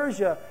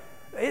Medo-Persia?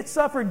 It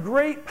suffered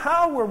great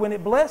power when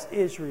it blessed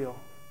Israel,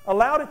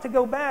 allowed it to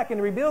go back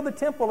and rebuild the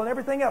temple and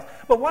everything else.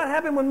 But what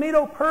happened when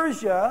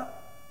Medo-Persia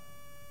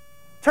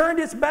turned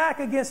its back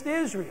against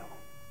Israel?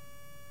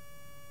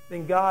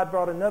 Then God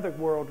brought another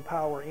world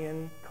power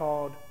in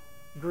called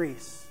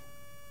Greece.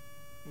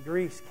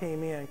 Greece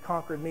came in,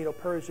 conquered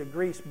Medo-Persia.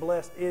 Greece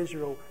blessed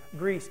Israel.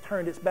 Greece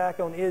turned its back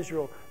on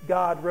Israel.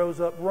 God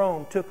rose up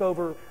Rome, took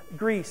over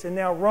Greece. And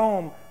now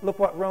Rome, look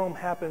what Rome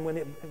happened when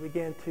it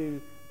began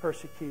to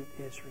persecute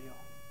Israel.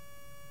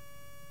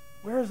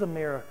 Where is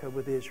America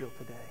with Israel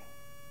today?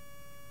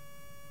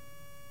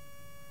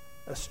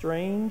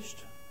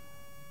 Estranged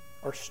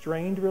or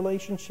strained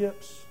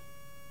relationships.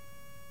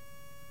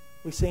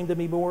 We seem to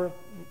be more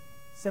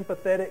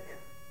sympathetic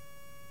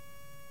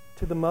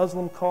to the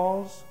Muslim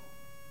cause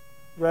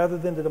rather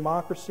than the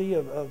democracy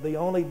of the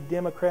only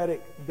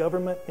democratic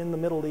government in the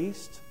Middle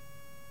East.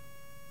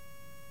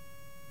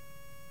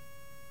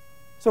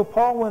 So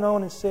Paul went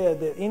on and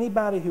said that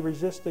anybody who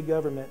resists the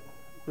government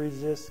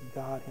resists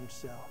God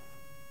Himself.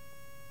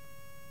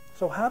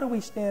 So how do we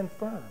stand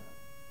firm?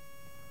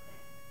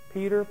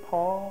 Peter,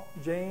 Paul,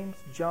 James,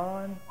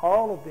 John,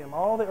 all of them,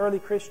 all the early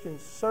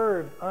Christians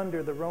served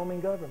under the Roman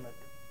government,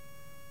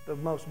 the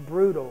most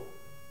brutal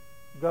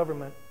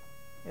government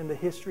in the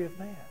history of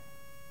man.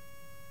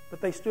 But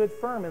they stood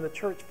firm and the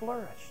church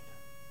flourished.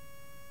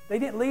 They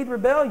didn't lead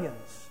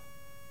rebellions.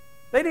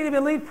 They didn't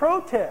even lead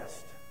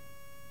protests.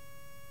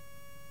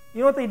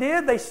 You know what they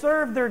did? They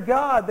served their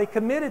God. They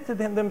committed to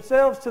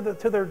themselves to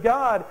their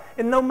God.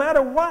 And no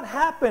matter what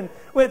happened,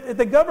 when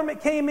the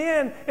government came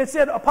in and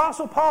said,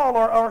 Apostle Paul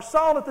or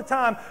Saul at the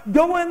time,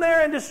 go in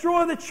there and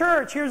destroy the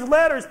church. Here's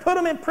letters. Put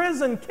them in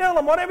prison. Kill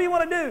them. Whatever you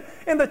want to do.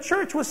 And the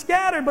church was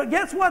scattered. But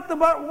guess what the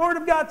Word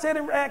of God said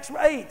in Acts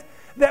 8?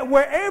 That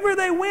wherever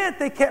they went,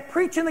 they kept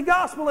preaching the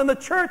gospel, and the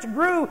church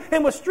grew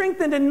and was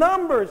strengthened in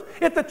numbers.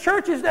 If the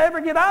church is to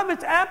ever get out of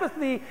its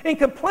apathy and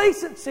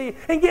complacency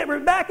and get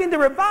back into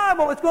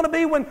revival, it's going to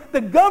be when the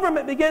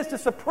government begins to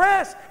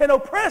suppress and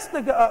oppress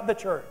the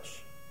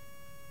church.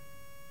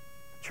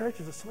 The church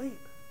is asleep.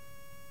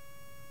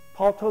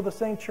 Paul told the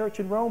same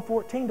church in Rome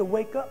 14 to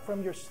wake up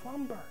from your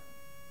slumber.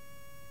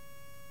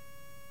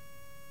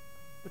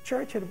 The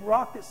church had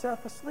rocked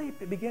itself asleep.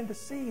 It began to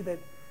see that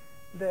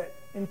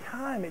in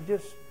time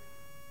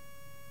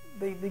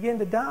they begin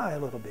to die a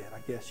little bit, I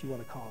guess you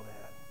want to call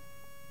that.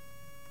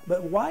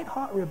 But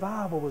white-hot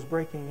revival was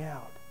breaking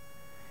out.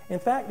 In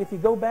fact, if you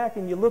go back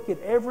and you look at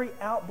every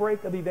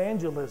outbreak of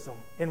evangelism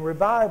and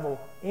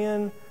revival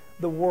in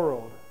the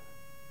world,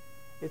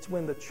 it's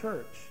when the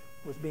church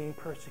was being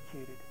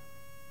persecuted.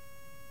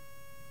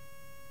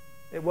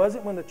 It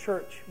wasn't when the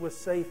church was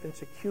safe and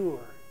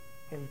secure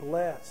and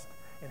blessed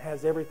and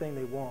has everything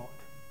they want.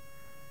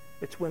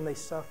 It's when they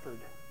suffered.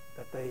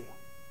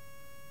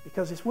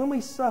 Because it's when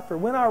we suffer,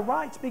 when our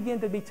rights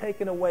begin to be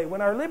taken away, when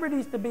our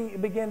liberties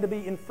begin to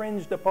be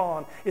infringed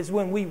upon, is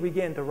when we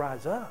begin to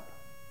rise up.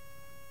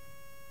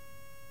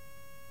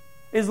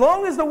 As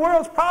long as the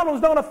world's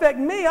problems don't affect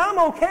me, I'm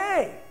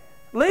okay.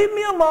 Leave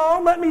me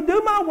alone, let me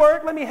do my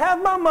work, let me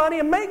have my money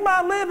and make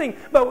my living.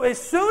 But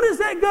as soon as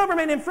that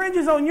government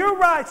infringes on your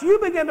rights, you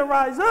begin to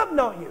rise up,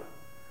 don't you?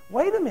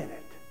 Wait a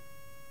minute.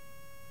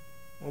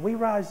 When we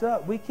rise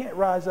up, we can't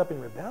rise up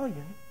in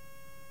rebellion.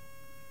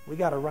 We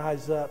got to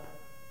rise up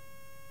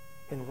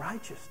in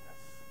righteousness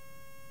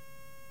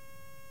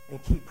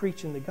and keep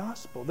preaching the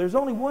gospel. There's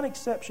only one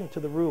exception to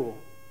the rule,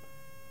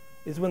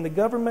 is when the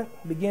government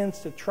begins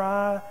to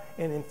try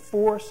and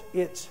enforce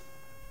its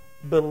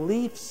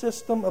belief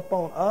system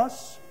upon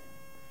us,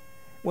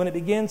 when it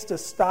begins to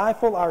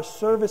stifle our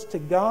service to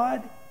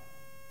God.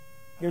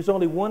 There's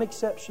only one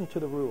exception to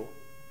the rule.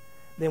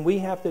 Then we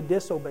have to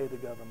disobey the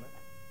government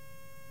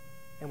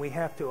and we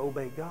have to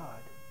obey God.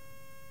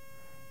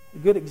 A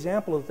good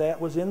example of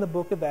that was in the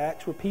book of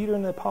Acts, where Peter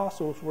and the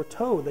apostles were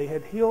told they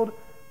had healed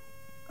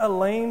a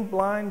lame,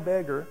 blind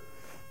beggar,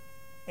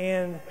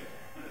 and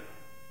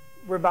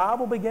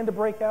revival began to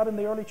break out in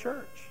the early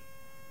church.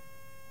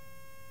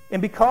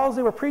 And because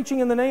they were preaching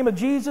in the name of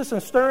Jesus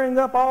and stirring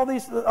up all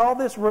this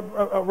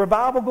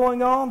revival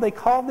going on, they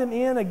called them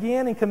in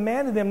again and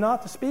commanded them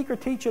not to speak or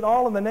teach at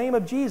all in the name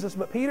of Jesus.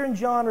 But Peter and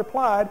John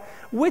replied,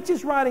 "Which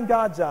is right in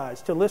God's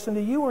eyes, to listen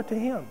to you or to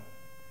Him?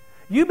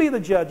 You be the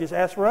judges.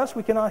 As for us,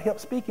 we cannot help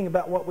speaking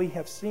about what we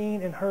have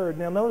seen and heard."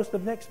 Now notice the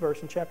next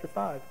verse in chapter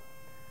 5.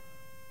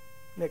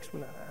 Next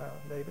one,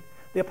 David.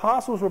 The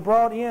apostles were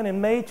brought in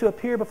and made to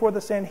appear before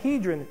the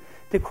Sanhedrin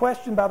to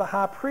question by the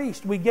high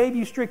priest. "We gave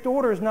you strict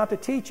orders not to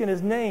teach in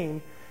His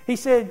name." He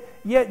said,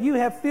 "Yet you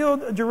have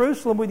filled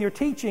Jerusalem with your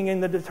teaching and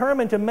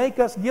determined to make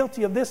us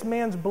guilty of this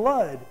man's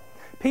blood."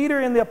 Peter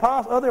and the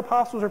other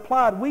apostles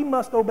replied, "We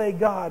must obey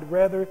God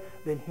rather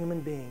than human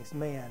beings."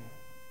 Man.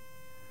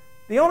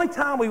 The only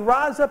time we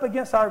rise up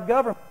against our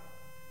government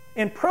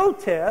in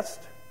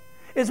protest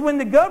is when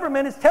the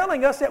government is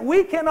telling us that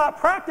we cannot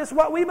practice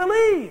what we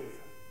believe.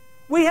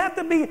 We have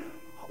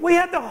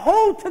to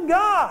hold to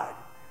God.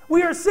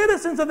 We are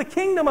citizens of the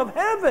kingdom of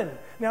heaven.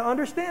 Now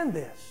understand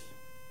this.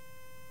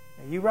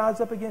 And you rise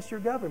up against your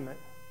government,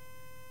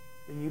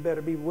 then you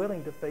better be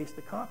willing to face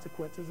the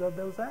consequences of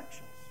those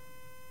actions.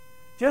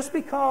 Just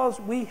because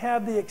we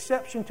have the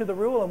exception to the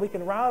rule and we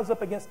can rise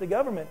up against the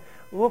government,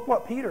 look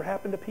what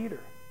happened to Peter.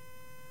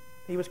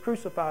 He was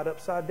crucified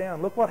upside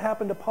down. Look what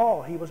happened to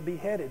Paul. He was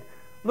beheaded.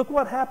 Look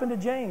what happened to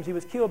James. He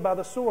was killed by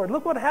the sword.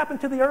 Look what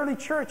happened to the early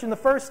church in the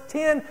first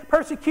 10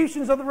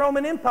 persecutions of the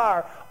Roman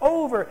Empire.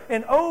 Over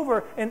and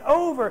over and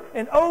over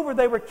and over,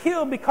 they were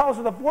killed because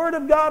of the Word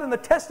of God and the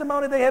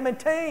testimony they had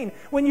maintained.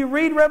 When you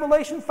read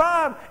Revelation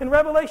 5 and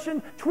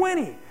Revelation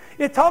 20,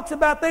 it talks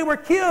about they were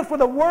killed for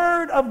the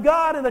Word of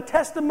God and the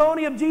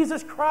testimony of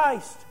Jesus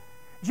Christ.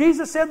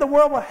 Jesus said the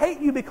world will hate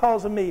you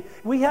because of me.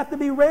 We have to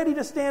be ready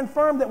to stand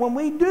firm that when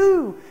we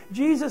do,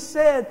 Jesus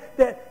said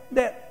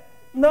that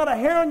not a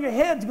hair on your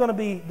head is going to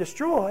be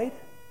destroyed.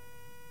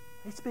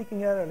 He's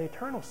speaking out of an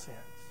eternal sense.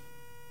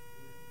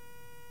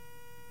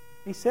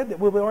 He said that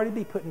we'll already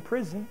be put in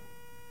prison.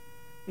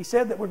 He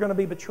said that we're going to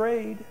be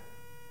betrayed,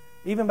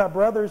 even by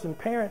brothers and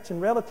parents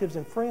and relatives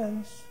and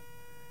friends.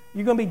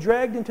 You're going to be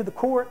dragged into the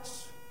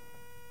courts.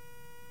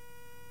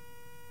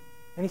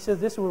 And he says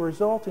this will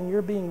result in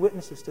your being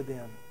witnesses to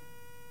them.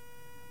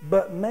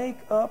 But make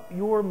up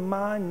your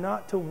mind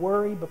not to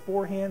worry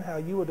beforehand how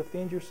you will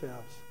defend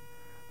yourselves.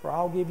 For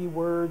I'll give you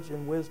words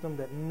and wisdom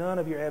that none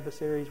of your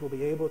adversaries will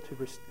be able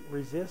to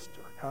resist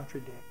or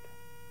contradict.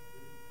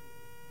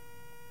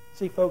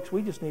 See, folks,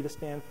 we just need to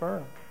stand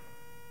firm.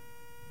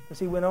 As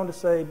he went on to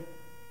say,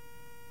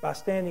 by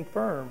standing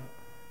firm,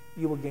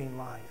 you will gain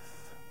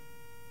life.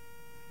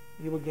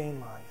 You will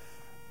gain life.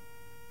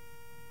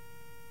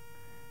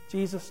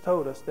 Jesus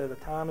told us that a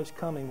time is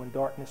coming when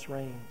darkness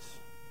reigns.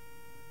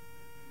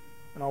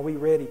 And are we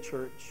ready,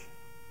 church?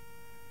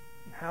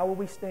 And how will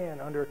we stand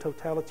under a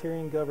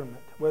totalitarian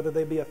government, whether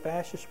they be a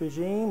fascist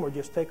regime or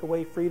just take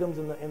away freedoms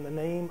in the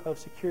name of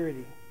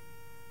security?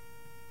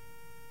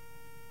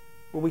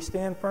 Will we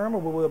stand firm or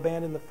will we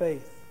abandon the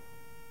faith?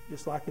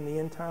 Just like in the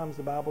end times,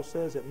 the Bible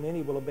says that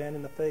many will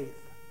abandon the faith.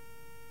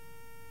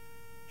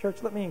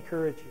 Church, let me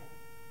encourage you.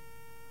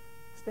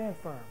 Stand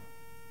firm.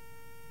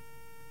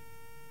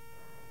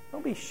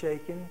 Don't be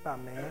shaken by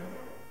man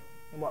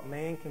and what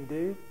man can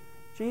do.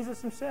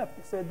 Jesus himself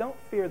said, don't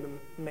fear the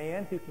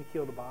man who can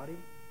kill the body,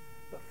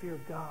 but fear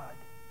God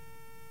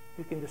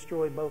who can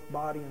destroy both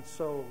body and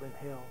soul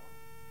in hell.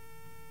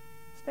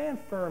 Stand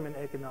firm in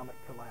economic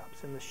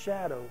collapse, in the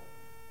shadow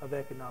of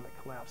economic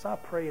collapse. I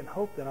pray and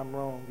hope that I'm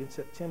wrong. In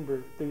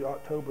September through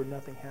October,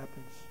 nothing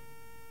happens.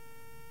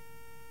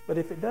 But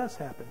if it does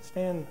happen,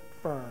 stand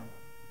firm.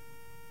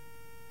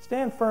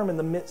 Stand firm in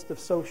the midst of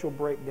social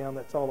breakdown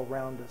that's all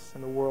around us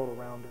and the world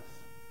around us.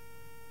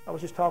 I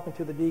was just talking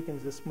to the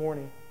deacons this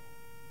morning,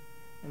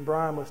 and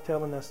Brian was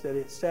telling us that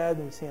it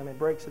saddens him, it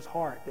breaks his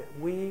heart that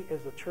we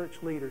as the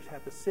church leaders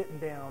have to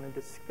sit down and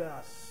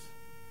discuss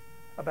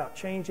about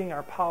changing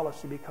our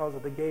policy because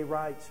of the gay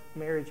rights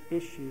marriage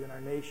issue in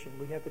our nation.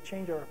 We have to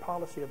change our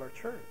policy of our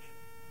church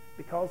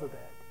because of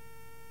that.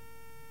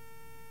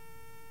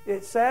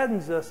 It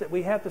saddens us that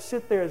we have to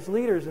sit there as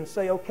leaders and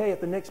say, okay,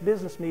 at the next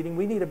business meeting,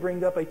 we need to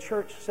bring up a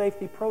church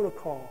safety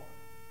protocol.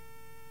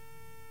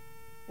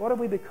 What have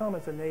we become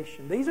as a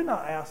nation? These are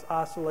not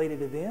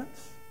isolated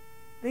events.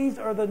 These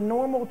are the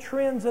normal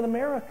trends in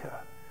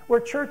America, where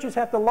churches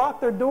have to lock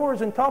their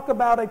doors and talk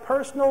about a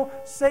personal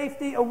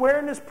safety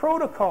awareness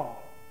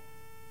protocol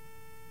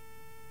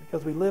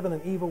because we live in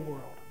an evil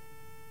world.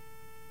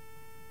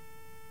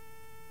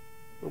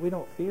 But we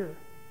don't fear.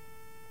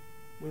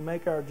 We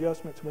make our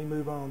adjustments and we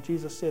move on.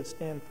 Jesus said,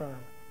 stand firm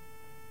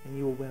and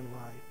you will win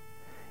life.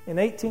 In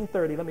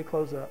 1830, let me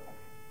close up.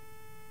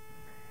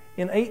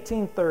 In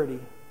 1830,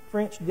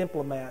 French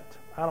diplomat,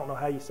 I don't know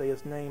how you say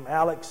his name,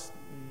 Alex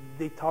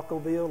de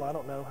Tocqueville, I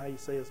don't know how you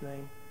say his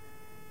name.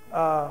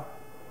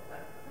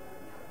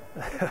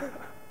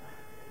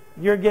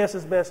 Your guess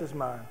is best as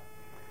mine.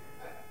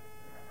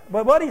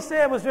 But what he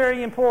said was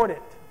very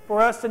important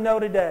for us to know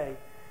today.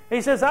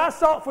 He says, I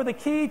sought for the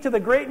key to the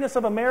greatness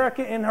of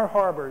America in her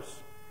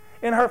harbors,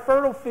 in her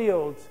fertile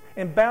fields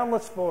and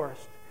boundless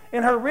forests,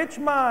 in her rich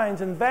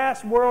mines and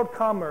vast world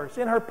commerce,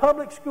 in her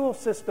public school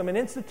system and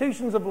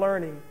institutions of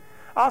learning.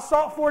 I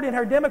sought for it in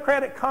her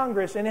democratic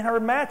Congress and in her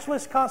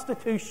matchless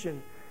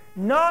Constitution.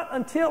 Not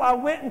until I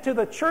went into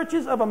the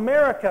churches of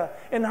America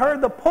and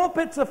heard the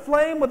pulpits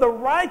aflame with the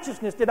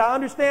righteousness did I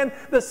understand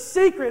the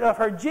secret of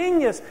her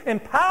genius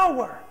and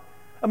power.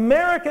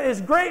 America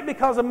is great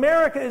because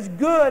America is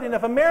good, and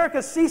if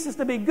America ceases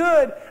to be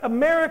good,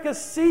 America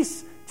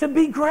ceases to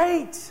be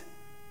great.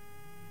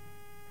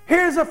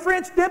 Here's a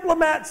French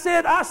diplomat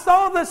said, I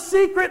saw the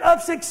secret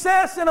of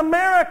success in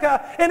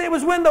America, and it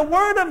was when the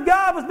Word of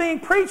God was being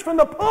preached from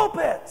the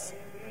pulpits.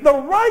 The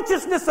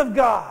righteousness of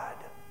God.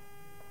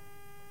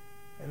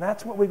 And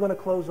that's what we're going to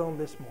close on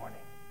this morning.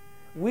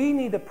 We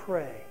need to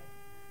pray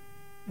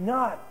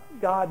Not,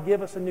 God,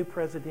 give us a new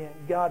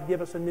president. God,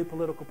 give us a new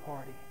political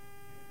party.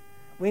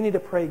 We need to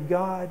pray,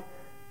 God,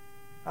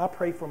 I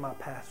pray for my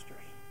pastors.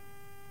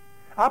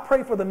 I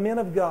pray for the men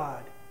of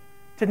God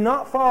to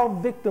not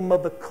fall victim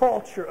of the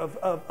culture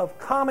of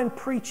common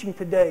preaching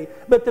today,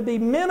 but to be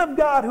men of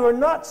God who are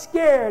not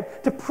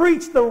scared to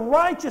preach the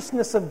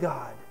righteousness of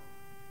God.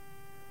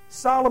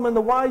 Solomon,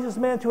 the wisest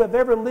man to have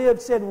ever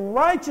lived, said,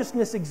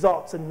 righteousness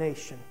exalts a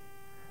nation,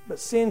 but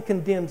sin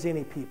condemns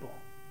any people.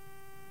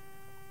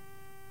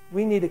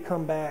 We need to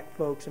come back,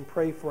 folks, and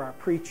pray for our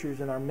preachers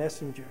and our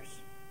messengers,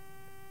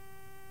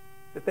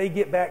 that they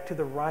get back to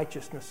the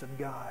righteousness of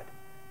God,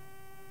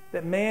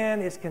 that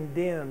man is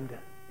condemned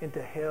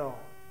into hell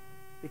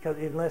because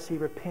unless he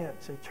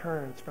repents and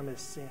turns from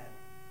his sin.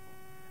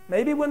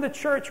 Maybe when the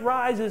church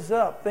rises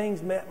up,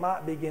 things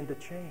might begin to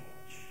change.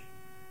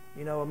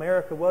 You know,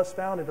 America was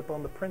founded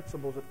upon the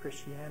principles of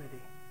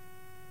Christianity.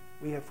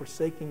 We have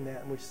forsaken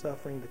that, and we're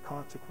suffering the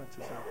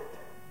consequences of it.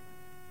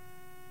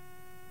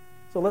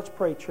 So let's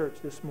pray, church,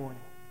 this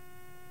morning,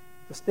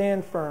 to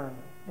stand firm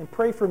and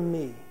pray for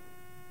me.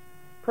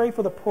 Pray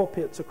for the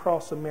pulpits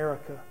across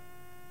America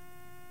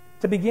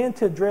to begin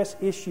to address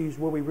issues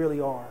where we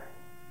really are.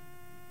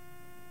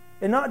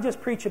 And not just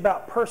preach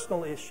about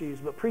personal issues,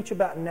 but preach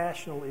about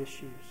national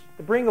issues.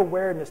 To bring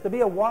awareness, to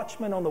be a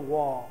watchman on the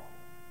wall.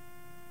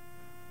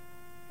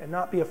 And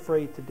not be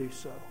afraid to do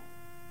so.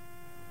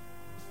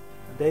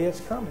 The day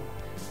is coming.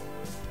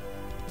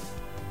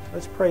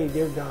 Let's pray,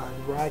 dear God,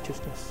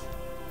 righteousness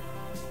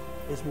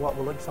is what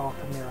will exalt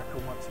America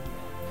once again.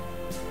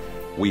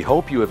 We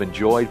hope you have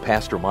enjoyed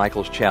Pastor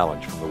Michael's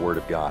challenge from the Word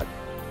of God.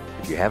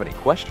 If you have any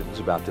questions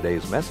about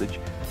today's message,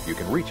 you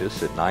can reach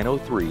us at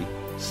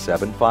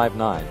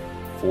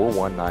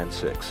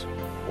 903-759-4196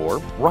 or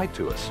write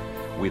to us.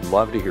 We'd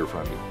love to hear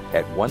from you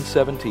at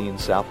 117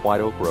 South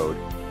White Oak Road,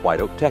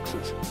 White Oak,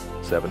 Texas,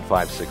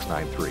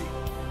 75693.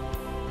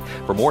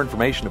 For more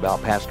information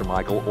about Pastor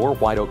Michael or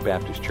White Oak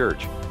Baptist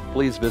Church,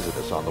 please visit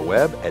us on the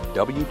web at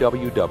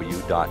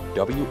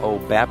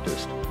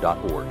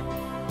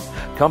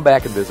www.wobaptist.org. Come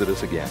back and visit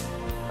us again.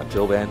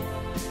 Until then,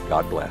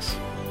 God bless.